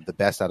the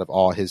best out of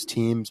all his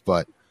teams.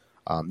 But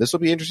this will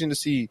be interesting to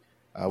see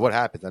what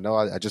happens. I know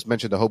I just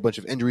mentioned a whole bunch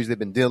of injuries they've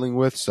been dealing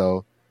with.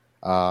 So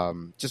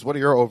just what are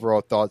your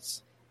overall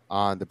thoughts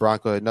on the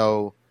Broncos? I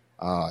know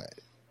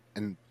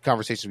in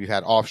conversations we've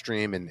had off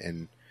stream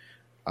and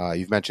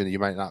you've mentioned that you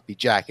might not be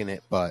jacking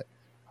it, but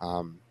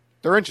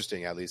they're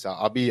interesting at least.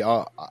 I'll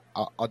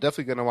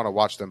definitely going to want to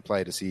watch them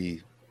play to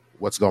see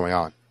what's going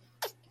on.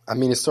 I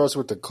mean, it starts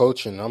with the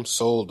coaching. I'm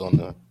sold on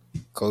the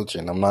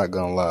coaching. I'm not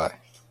going to lie.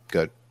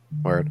 Good.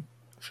 Word.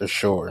 For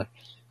sure.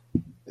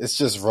 It's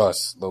just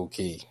Russ, low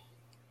key.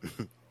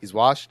 He's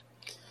washed?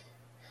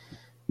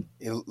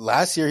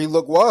 Last year, he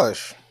looked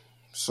washed.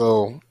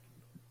 So,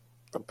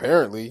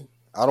 apparently,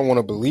 I don't want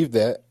to believe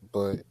that,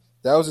 but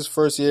that was his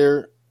first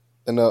year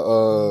in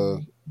a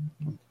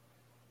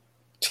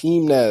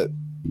team that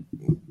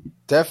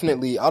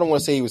definitely, I don't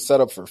want to say he was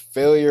set up for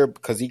failure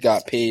because he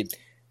got paid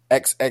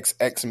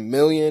XXX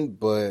million,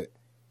 but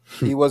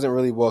he wasn't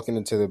really walking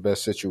into the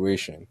best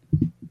situation.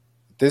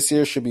 This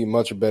year should be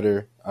much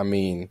better. I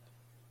mean,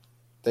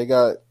 they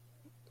got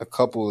a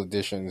couple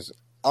additions.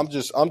 I'm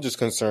just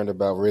concerned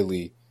about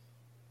really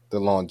the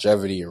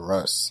longevity of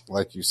Russ.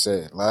 Like you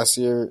said, last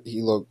year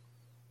he looked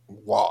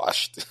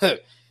washed. And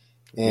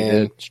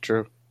it's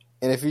true.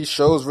 And if he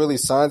shows really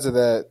signs of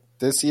that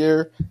this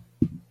year,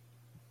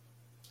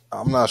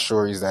 I'm not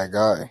sure he's that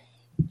guy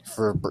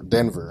for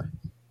Denver.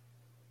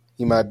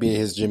 He might be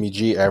his Jimmy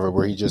G era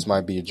where he just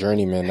might be a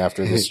journeyman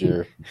after this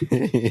year.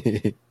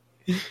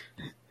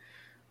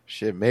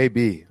 Shit,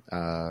 maybe.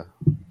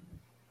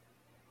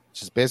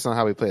 Just based on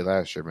how he played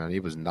last year, man, he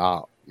was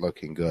not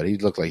looking good. He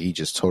looked like he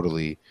just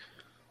totally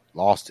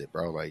lost it,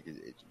 bro. Like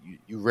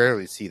you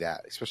rarely see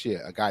that, especially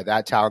a guy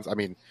that talented. I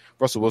mean,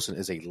 Russell Wilson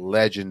is a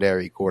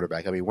legendary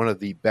quarterback. I mean, one of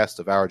the best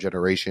of our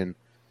generation.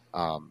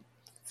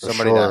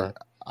 Somebody that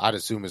I'd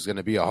assume is going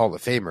to be a Hall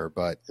of Famer,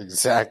 but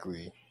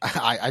exactly.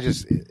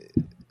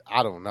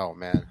 I don't know,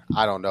 man.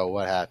 I don't know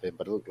what happened,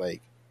 but it looked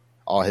like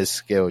all his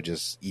skill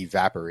just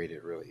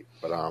evaporated, really.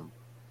 But all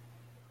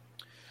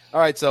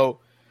right. So,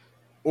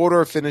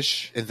 order of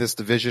finish in this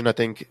division, I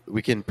think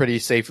we can pretty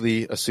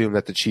safely assume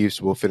that the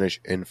Chiefs will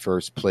finish in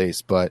first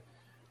place. But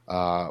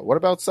what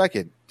about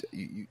second?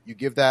 You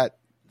give the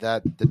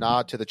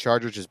nod to the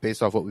Chargers just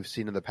based off what we've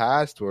seen in the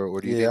past,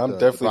 or do you think I'm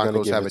definitely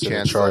going to give it to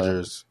the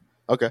Chargers?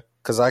 Okay,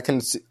 because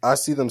I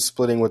see them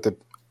splitting with the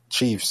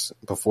Chiefs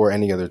before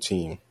any other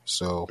team,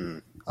 so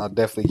I'll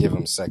definitely give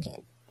them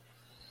second.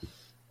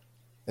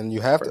 And you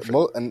have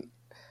to, and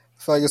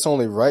I feel like it's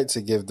only right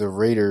to give the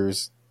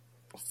Raiders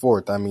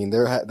fourth. I mean,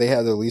 they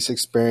have the least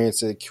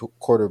experience at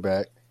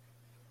quarterback,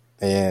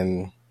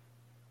 and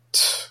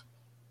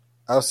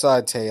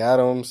outside Tay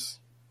Adams,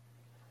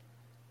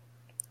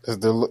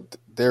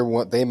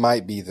 they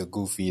might be the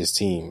goofiest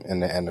team in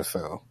the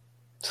NFL.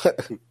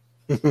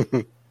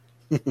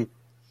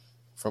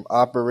 From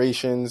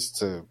operations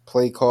to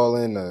play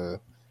calling, the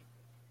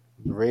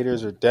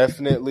Raiders are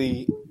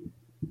definitely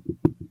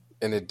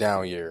in a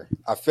down year.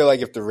 I feel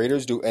like if the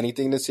Raiders do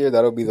anything this year,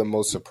 that'll be the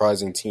most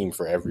surprising team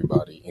for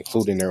everybody,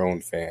 including their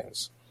own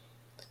fans.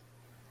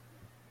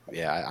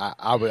 Yeah,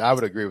 I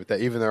would agree with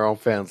that. Even their own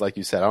fans, like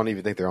you said, I don't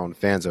even think their own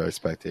fans are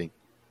expecting.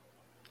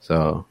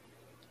 So,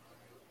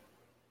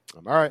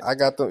 all right, I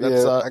got them.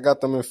 I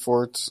got them in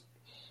fourth.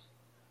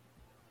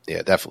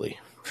 Yeah, definitely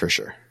for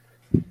sure.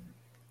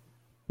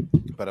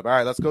 But all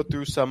right, let's go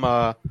through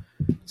some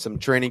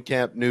training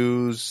camp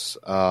news.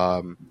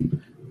 Then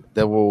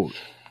we'll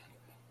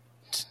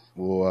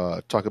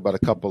talk about a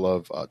couple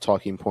of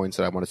talking points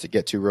that I wanted to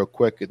get to real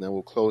quick, and then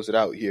we'll close it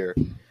out here.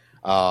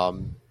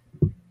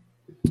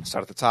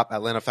 Start at the top.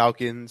 Atlanta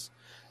Falcons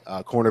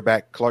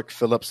cornerback Clark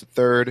Phillips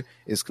III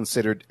is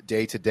considered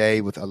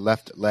day-to-day with a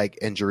left leg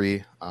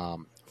injury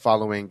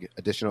following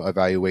additional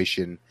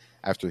evaluation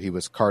after he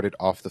was carted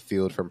off the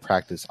field from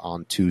practice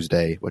on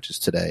Tuesday, which is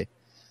today.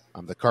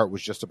 The cart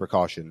was just a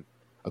precaution,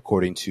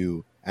 according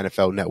to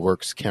NFL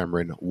Network's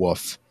Cameron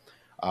Wolf.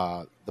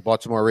 The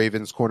Baltimore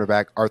Ravens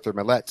cornerback Arthur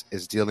Millette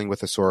is dealing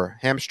with a sore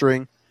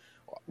hamstring,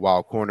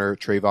 while corner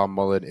Trayvon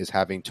Mullen is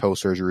having toe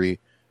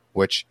surgery,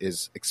 which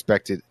is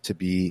expected to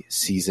be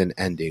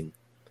season-ending.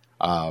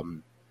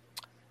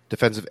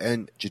 Defensive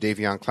end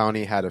Jadeveon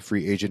Clowney had a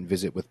free agent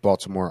visit with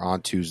Baltimore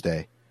on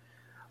Tuesday.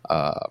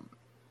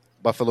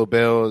 Buffalo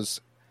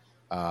Bills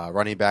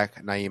running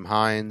back Nyheim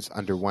Hines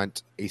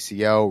underwent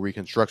ACL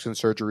reconstruction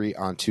surgery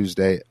on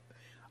Tuesday,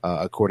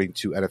 according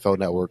to NFL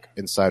Network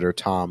insider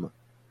Tom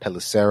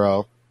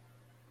Pelissero.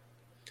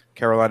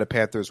 Carolina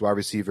Panthers wide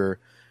receiver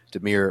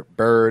Damiere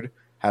Byrd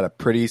had a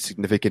pretty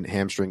significant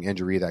hamstring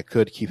injury that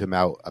could keep him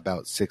out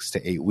about 6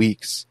 to 8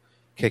 weeks.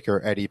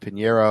 Kicker Eddie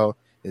Pinheiro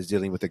is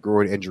dealing with a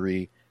groin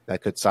injury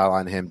that could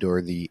sideline him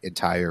during the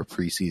entire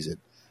preseason.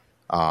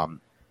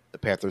 The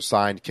Panthers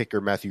signed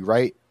kicker Matthew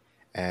Wright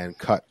and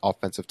cut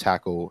offensive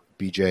tackle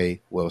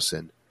B.J.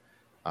 Wilson.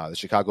 The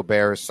Chicago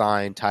Bears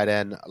signed tight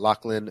end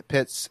Lachlan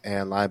Pitts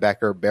and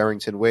linebacker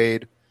Barrington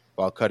Wade,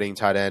 while cutting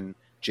tight end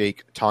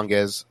Jake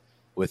Tonges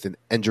with an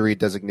injury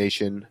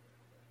designation,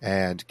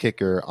 and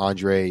kicker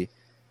Andre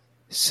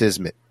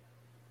Sismit.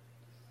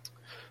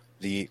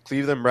 The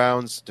Cleveland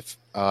Browns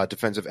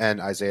defensive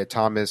end Isaiah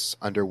Thomas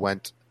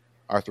underwent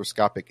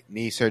arthroscopic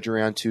knee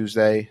surgery on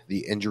Tuesday.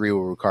 The injury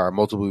will require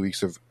multiple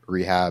weeks of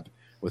rehab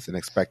with an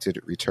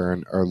expected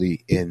return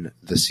early in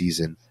the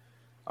season.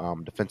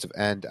 Defensive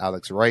end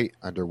Alex Wright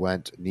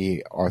underwent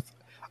knee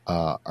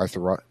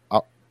arthroscopic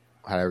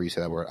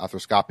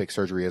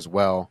surgery as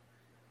well,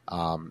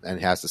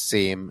 and has the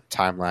same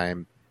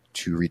timeline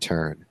to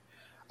return.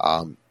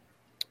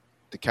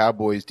 The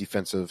Cowboys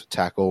defensive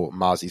tackle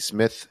Mozzie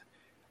Smith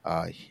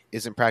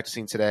isn't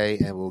practicing today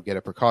and will get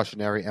a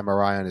precautionary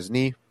MRI on his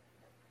knee.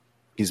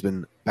 He's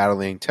been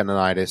battling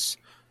tendonitis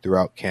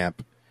throughout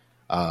camp,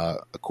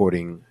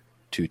 according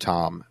to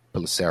Tom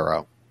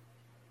Pelissero.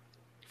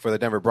 For the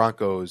Denver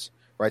Broncos,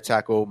 right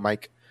tackle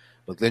Mike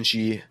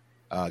McGlinchey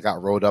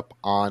got rolled up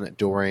on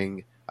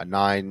during a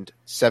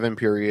 9-7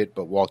 period,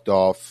 but walked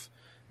off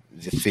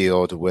the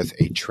field with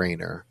a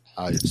trainer.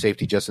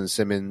 Safety Justin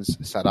Simmons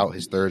sat out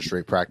his third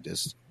straight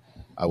practice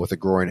with a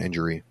groin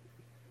injury.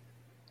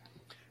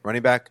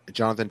 Running back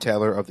Jonathan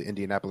Taylor of the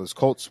Indianapolis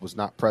Colts was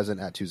not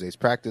present at Tuesday's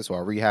practice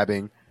while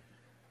rehabbing,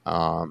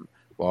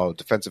 while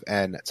defensive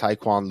end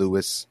Tyquan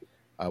Lewis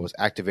was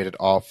activated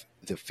off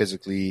the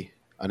physically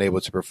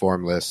unable to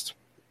perform list.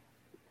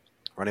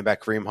 Running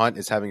back Kareem Hunt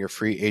is having a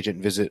free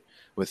agent visit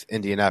with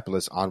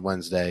Indianapolis on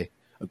Wednesday,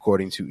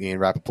 according to Ian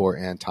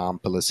Rappaport and Tom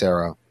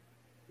Pelissero.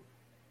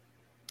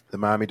 The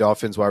Miami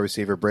Dolphins wide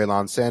receiver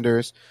Braylon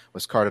Sanders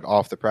was carted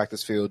off the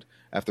practice field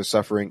after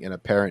suffering an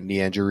apparent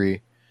knee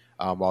injury,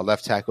 while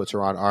left tackle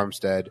Teron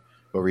Armstead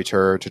will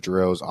return to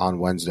drills on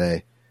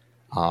Wednesday.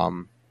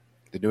 The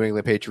New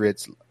England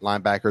Patriots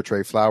linebacker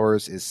Trey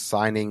Flowers is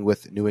signing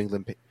with New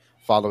England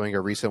following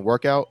a recent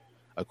workout,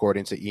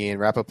 according to Ian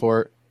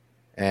Rappaport,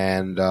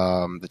 and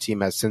the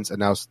team has since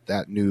announced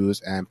that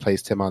news and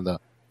placed him on the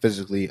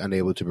physically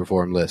unable to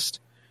perform list.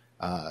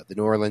 The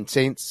New Orleans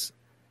Saints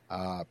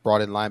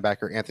brought in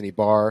linebacker Anthony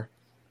Barr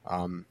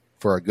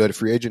for a good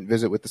free agent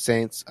visit with the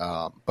Saints,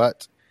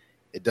 but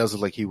it does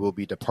look like he will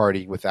be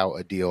departing without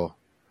a deal,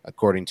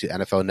 according to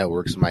NFL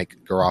Network's Mike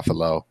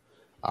Garofalo.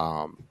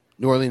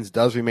 New Orleans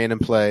does remain in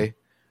play,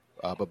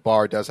 but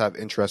Barr does have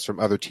interest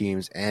from other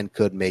teams and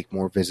could make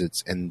more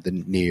visits in the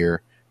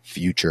near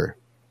future.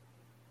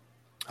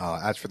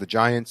 As for the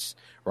Giants,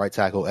 right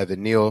tackle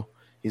Evan Neal,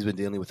 he's been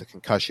dealing with a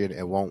concussion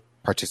and won't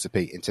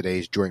participate in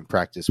today's joint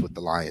practice with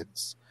the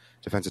Lions.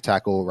 Defensive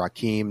tackle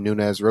Raheem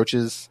Nunez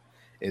Roches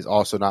is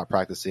also not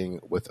practicing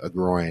with a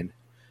groin.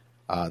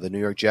 The New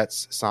York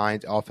Jets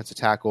signed offensive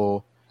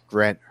tackle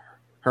Grant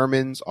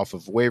Hermans off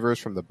of waivers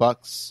from the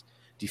Bucks.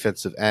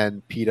 Defensive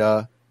end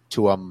Peta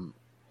Tuamopinu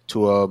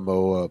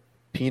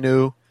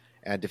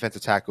and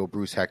defensive tackle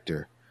Bruce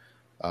Hector.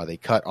 They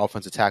cut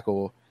offensive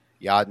tackle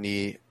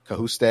Yadni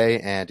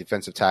Kahuste and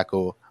defensive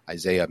tackle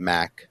Isaiah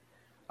Mack.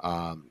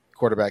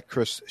 Quarterback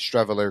Chris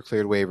Streveler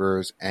cleared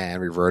waivers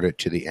and reverted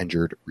to the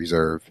injured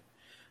reserve.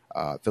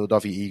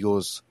 Philadelphia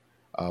Eagles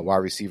wide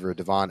receiver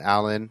Devon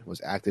Allen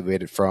was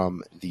activated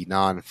from the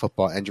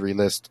non-football injury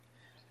list,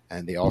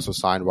 and they also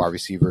signed wide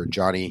receiver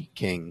Johnny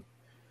King.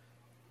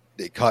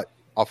 They cut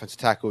offensive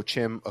tackle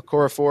Chim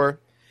Okorafor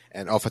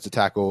and offensive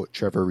tackle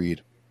Trevor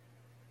Reed.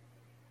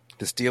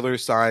 The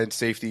Steelers signed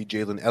safety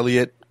Jalen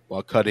Elliott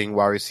while cutting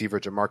wide receiver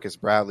Jamarcus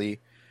Bradley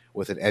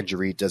with an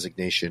injury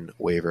designation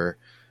waiver.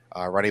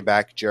 Running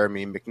back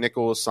Jeremy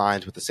McNichols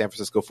signed with the San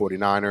Francisco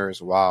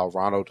 49ers, while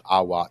Ronald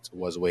Awat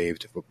was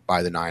waived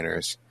by the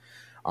Niners.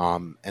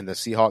 And the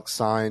Seahawks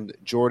signed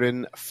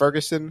Jordan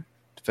Ferguson,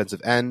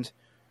 defensive end,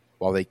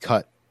 while they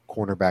cut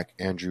cornerback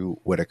Andrew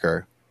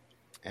Whitaker.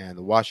 And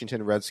the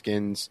Washington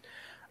Redskins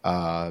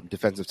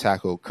defensive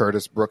tackle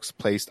Curtis Brooks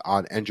placed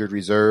on injured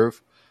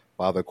reserve,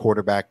 while the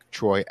quarterback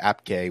Troy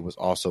Apke was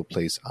also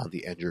placed on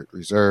the injured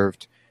reserve.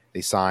 They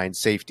signed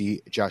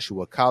safety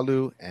Joshua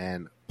Kalu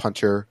and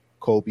punter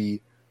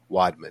Colby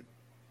Wadman.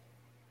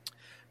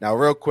 Now,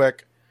 real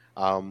quick,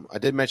 I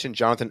did mention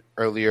Jonathan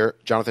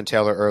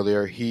Taylor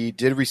earlier. He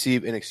did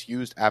receive an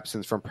excused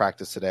absence from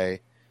practice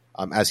today,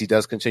 as he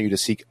does continue to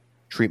seek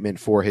treatment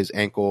for his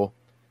ankle.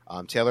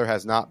 Taylor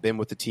has not been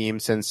with the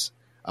team since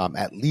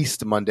at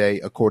least Monday,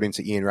 according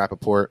to Ian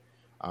Rappaport,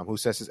 who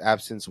says his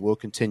absence will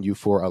continue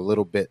for a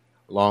little bit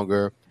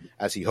longer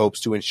as he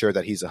hopes to ensure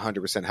that he's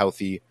 100%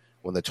 healthy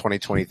when the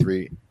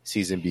 2023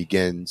 season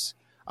begins.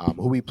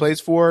 Who he plays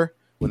for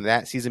when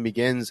that season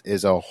begins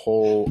is a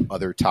whole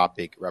other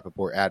topic,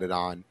 Rappaport added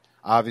on.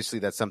 Obviously,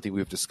 that's something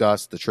we've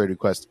discussed. The trade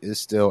request is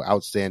still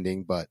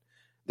outstanding, but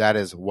that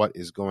is what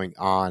is going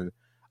on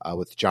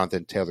with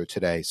Jonathan Taylor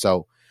today.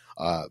 So,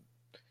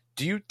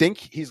 do you think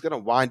he's going to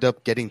wind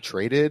up getting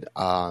traded?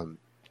 I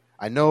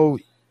know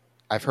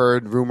I've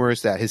heard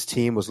rumors that his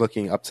team was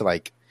looking up to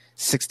like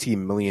 $16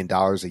 million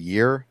a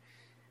year.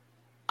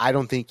 I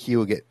don't think he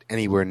will get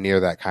anywhere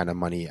near that kind of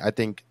money. I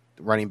think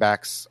running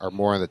backs are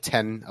more in the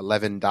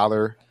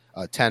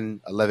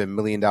 $11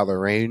 million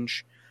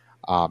range.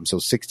 So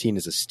 16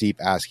 is a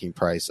steep asking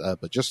price.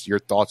 But just your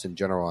thoughts in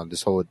general on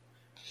this whole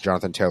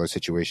Jonathan Taylor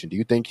situation. Do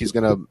you think he's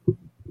going to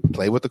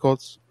play with the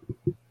Colts?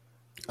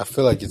 I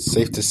feel like it's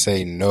safe to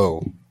say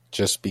no,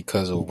 just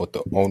because of what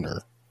the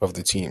owner of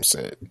the team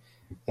said.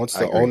 Once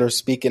the owner's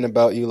speaking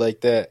about you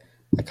like that,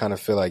 I kind of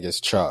feel like it's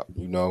chop,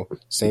 you know?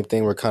 Same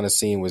thing we're kind of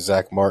seeing with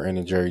Zach Martin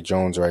and Jerry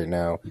Jones right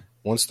now.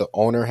 Once the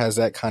owner has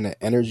that kind of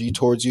energy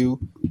towards you,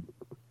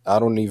 I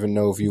don't even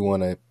know if you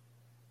want to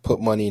put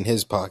money in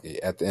his pocket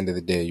at the end of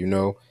the day, you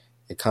know?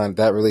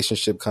 That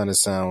relationship kind of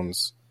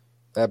sounds,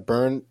 that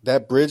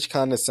bridge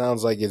kind of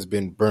sounds like it's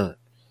been burnt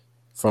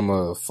from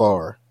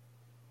afar.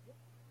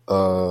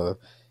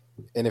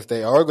 And if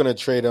they are going to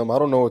trade him, I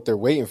don't know what they're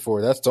waiting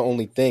for. That's the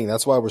only thing.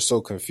 That's why we're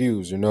so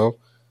confused, you know?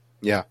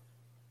 Yeah.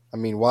 I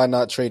mean, why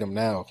not trade him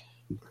now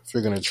if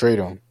you're going to trade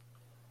him?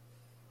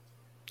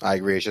 I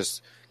agree. It's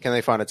just, can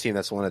they find a team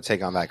that's willing to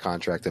take on that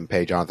contract and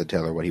pay Jonathan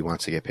Taylor what he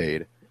wants to get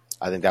paid?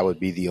 I think that would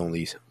be the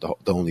only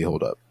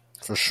holdup.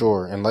 For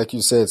sure. And like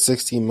you said,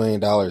 $16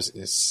 million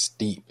is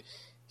steep.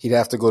 He'd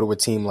have to go to a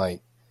team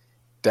like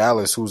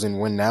Dallas, who's in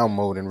win-now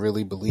mode and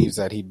really believes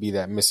that he'd be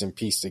that missing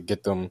piece to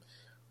get them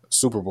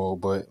Super Bowl.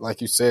 But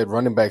like you said,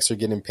 running backs are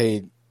getting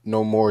paid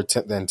no more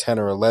than 10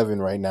 or 11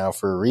 right now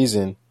for a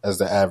reason as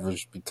the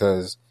average,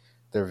 because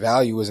their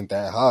value isn't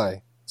that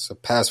high. It's a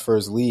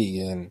pass-first league,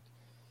 and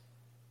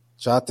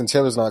Jonathan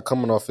Taylor's not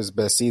coming off his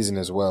best season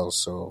as well.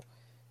 So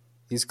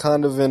he's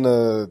kind of in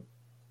a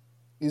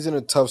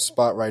tough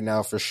spot right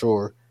now for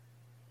sure.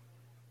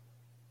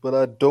 But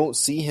I don't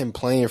see him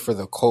playing for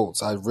the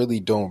Colts. I really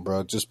don't,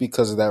 bro, just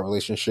because of that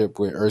relationship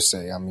with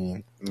Irsay. I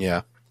mean,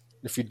 yeah.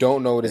 If you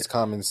don't know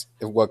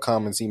what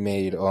comments he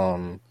made,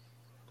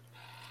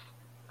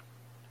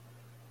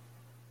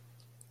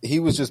 he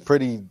was just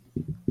pretty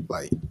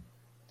like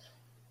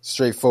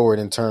straightforward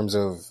in terms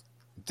of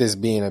this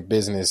being a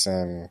business.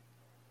 And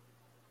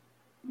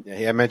yeah,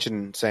 he had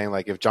mentioned saying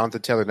like, if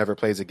Jonathan Taylor never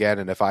plays again,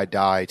 and if I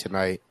die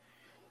tonight,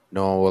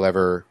 no one will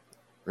ever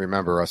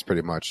remember us.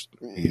 Pretty much,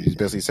 he's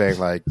basically saying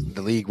like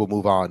the league will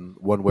move on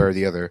one way or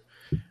the other,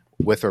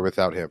 with or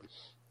without him.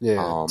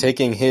 Yeah,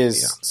 taking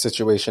his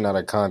situation out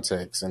of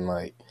context and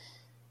like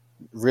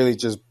really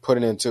just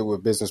putting it into a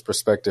business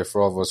perspective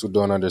for all of us who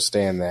don't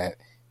understand that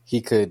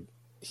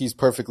he's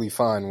perfectly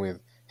fine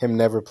with him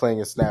never playing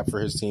a snap for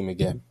his team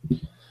again.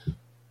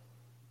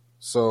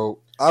 So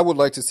I would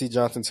like to see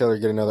Jonathan Taylor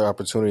get another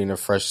opportunity and a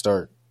fresh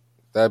start.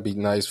 That'd be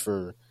nice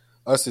for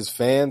us as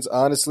fans,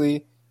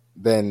 honestly,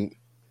 and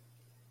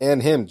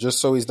him, just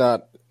so he's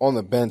not on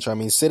the bench. I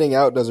mean, sitting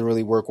out doesn't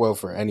really work well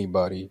for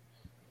anybody.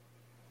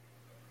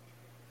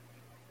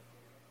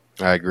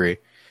 I agree.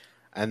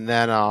 And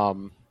then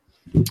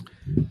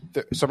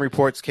some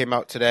reports came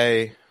out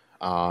today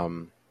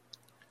from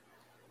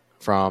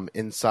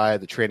inside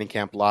the training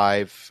camp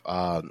live.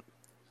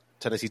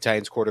 Tennessee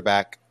Titans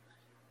quarterback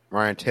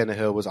Ryan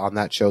Tannehill was on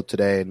that show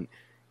today, and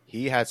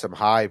he had some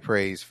high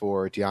praise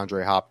for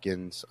DeAndre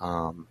Hopkins.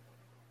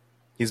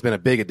 He's been a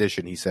big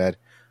addition, he said.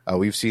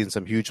 We've seen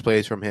some huge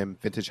plays from him,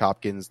 vintage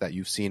Hopkins, that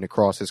you've seen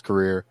across his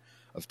career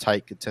of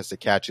tight contested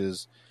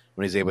catches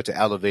when he's able to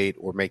elevate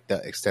or make the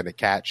extended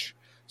catch.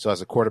 So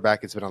as a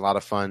quarterback, it's been a lot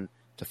of fun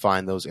to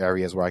find those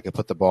areas where I can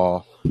put the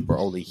ball where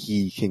only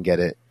he can get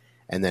it,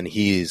 and then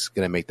he's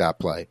going to make that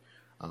play.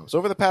 So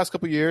over the past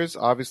couple of years,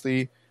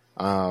 obviously,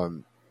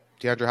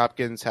 DeAndre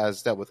Hopkins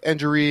has dealt with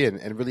injury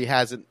and really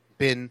hasn't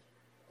been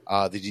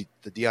the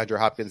DeAndre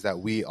Hopkins that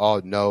we all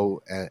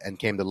know and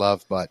came to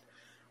love. But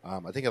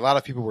I think a lot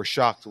of people were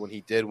shocked when he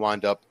did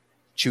wind up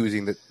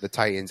choosing the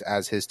Titans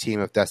as his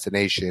team of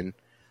destination.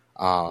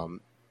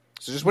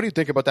 So just what do you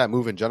think about that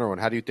move in general,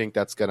 and how do you think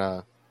that's going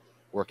to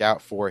work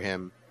out for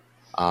him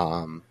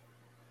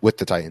with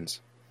the Titans?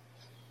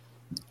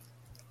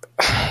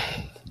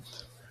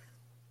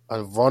 A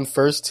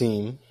run-first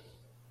team,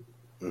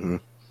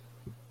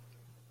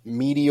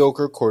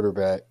 mediocre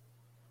quarterback,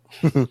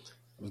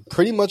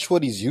 pretty much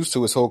what he's used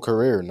to his whole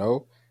career,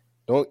 no?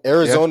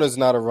 Arizona's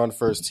not a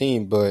run-first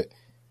team, but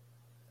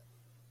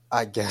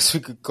I guess we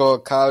could call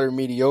Kyler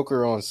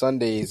mediocre on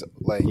Sundays.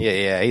 Like,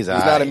 he's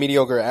not a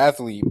mediocre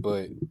athlete,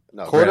 but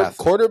no,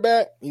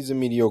 quarterback, he's a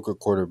mediocre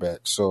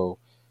quarterback. So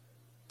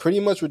pretty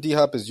much what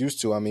D-Hop is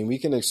used to. I mean, we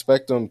can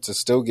expect him to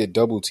still get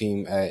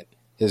double-teamed at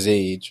his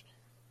age,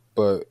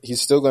 but he's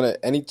still going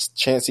to – any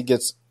chance he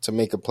gets to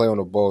make a play on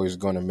the ball, he's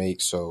going to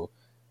make. So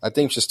I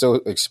think we should still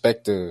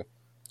expect a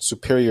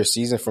superior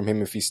season from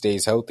him if he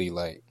stays healthy,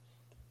 like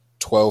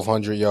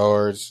 1,200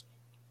 yards,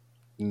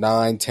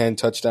 9-10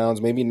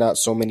 touchdowns, maybe not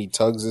so many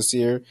tugs this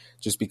year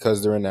just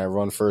because they're in that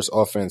run-first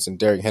offense, and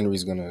Derrick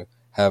Henry's going to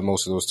have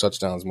most of those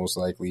touchdowns most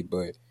likely.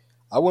 But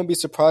I wouldn't be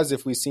surprised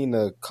if we seen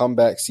a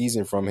comeback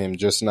season from him,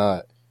 just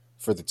not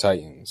for the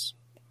Titans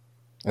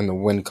in the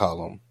win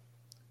column.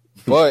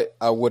 But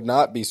I would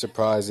not be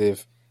surprised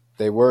if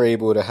they were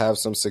able to have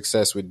some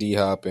success with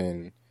D-Hop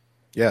and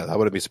Yeah, that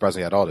wouldn't be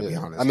surprising at all, to be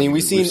honest. I mean,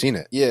 we've seen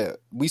it. Yeah,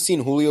 we've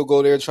seen Julio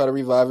go there try to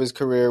revive his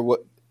career.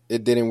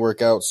 It didn't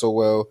work out so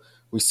well.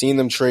 We've seen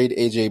them trade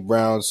A.J.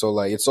 Brown. So,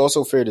 like, it's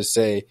also fair to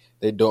say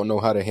they don't know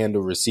how to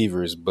handle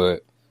receivers.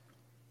 But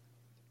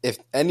if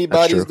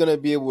anybody's going to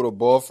be able to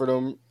ball for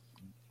them,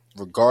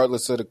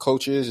 regardless of the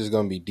coaches, it's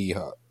going to be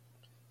D-Hop.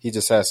 He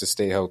just has to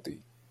stay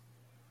healthy.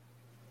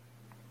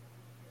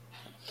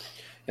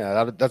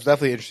 Yeah, that's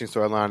definitely an interesting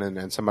storyline,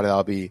 and somebody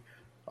I'll be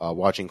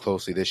watching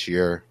closely this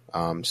year,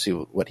 see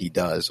what he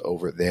does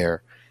over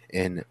there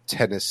in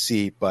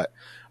Tennessee. But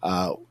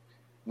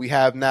we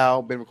have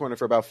now been recording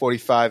for about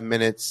 45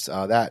 minutes.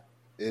 That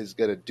is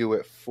going to do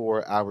it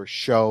for our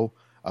show.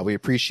 We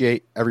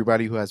appreciate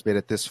everybody who has made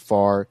it this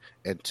far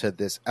into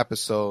this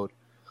episode.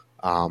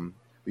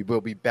 We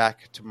will be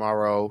back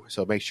tomorrow,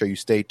 so make sure you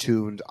stay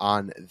tuned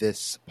on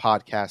this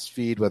podcast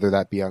feed, whether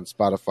that be on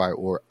Spotify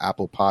or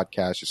Apple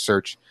Podcasts. Just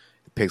search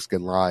the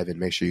Pigskin Live and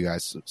make sure you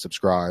guys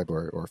subscribe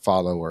or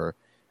follow or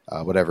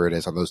whatever it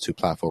is on those two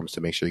platforms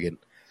to make sure you get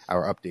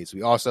our updates.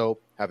 We also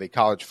have a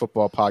college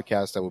football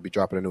podcast that will be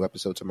dropping a new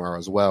episode tomorrow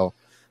as well,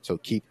 so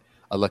keep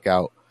a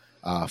lookout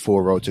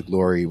for Road to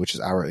Glory, which is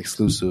our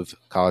exclusive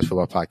college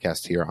football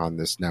podcast here on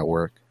this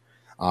network.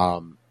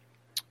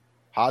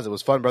 Haas, it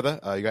was fun, brother.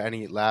 You got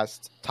any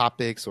last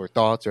topics or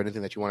thoughts or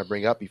anything that you want to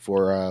bring up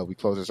before we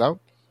close this out?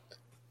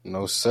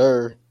 No,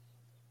 sir.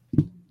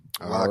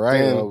 All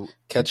right. Well,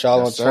 catch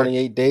y'all on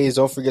 28 days.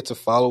 Don't forget to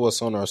follow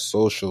us on our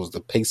socials, the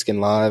Pigskin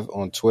Live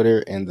on Twitter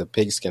and the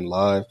Pigskin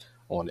Live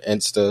on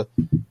Insta.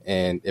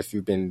 And if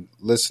you've been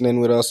listening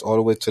with us all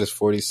the way to this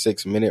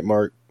 46-minute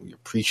mark, we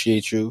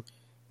appreciate you.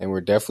 And we're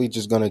definitely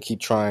just going to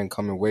keep trying,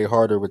 coming way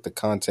harder with the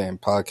content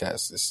and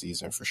podcasts this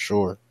season for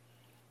sure.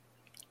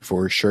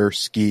 For sure,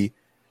 Ski.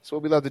 That's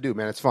what we love to do,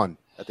 man. It's fun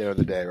at the end of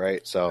the day,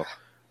 right? So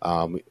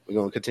we're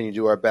going to continue to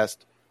do our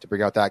best to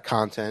bring out that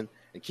content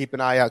and keep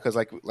an eye out because,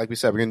 like we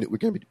said, we're going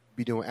to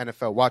be doing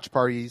NFL watch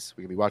parties.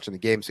 We're going to be watching the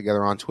games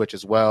together on Twitch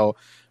as well.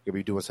 We're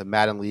going to be doing some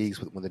Madden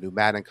leagues when the new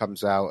Madden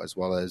comes out, as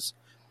well as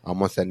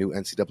once that new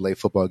NCAA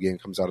football game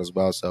comes out as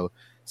well. So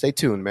stay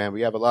tuned, man.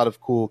 We have a lot of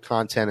cool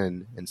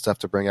content and stuff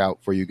to bring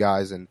out for you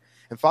guys. And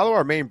follow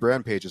our main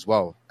brand page as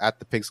well, at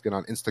the Pigskin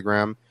on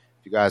Instagram.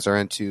 If you guys are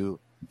into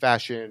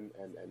fashion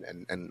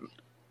and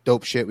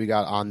dope shit we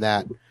got on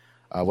that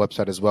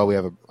website as well. We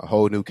have a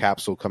whole new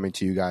capsule coming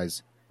to you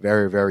guys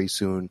very, very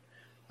soon.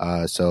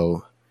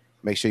 So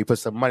make sure you put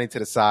some money to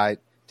the side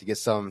to get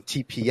some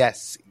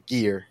TPS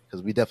gear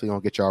because we definitely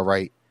gonna get y'all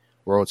right.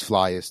 World's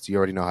flyest. You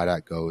already know how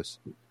that goes.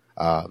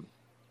 But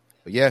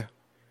yeah,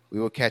 we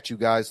will catch you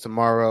guys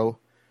tomorrow.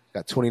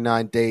 Got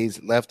 29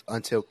 days left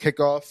until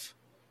kickoff.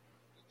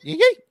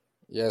 Yee.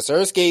 Yes,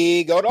 sir,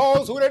 Ski. Go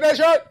Dogs. Who did that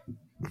shot?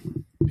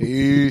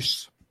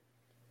 Peace.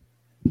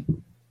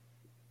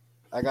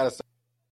 I gotta.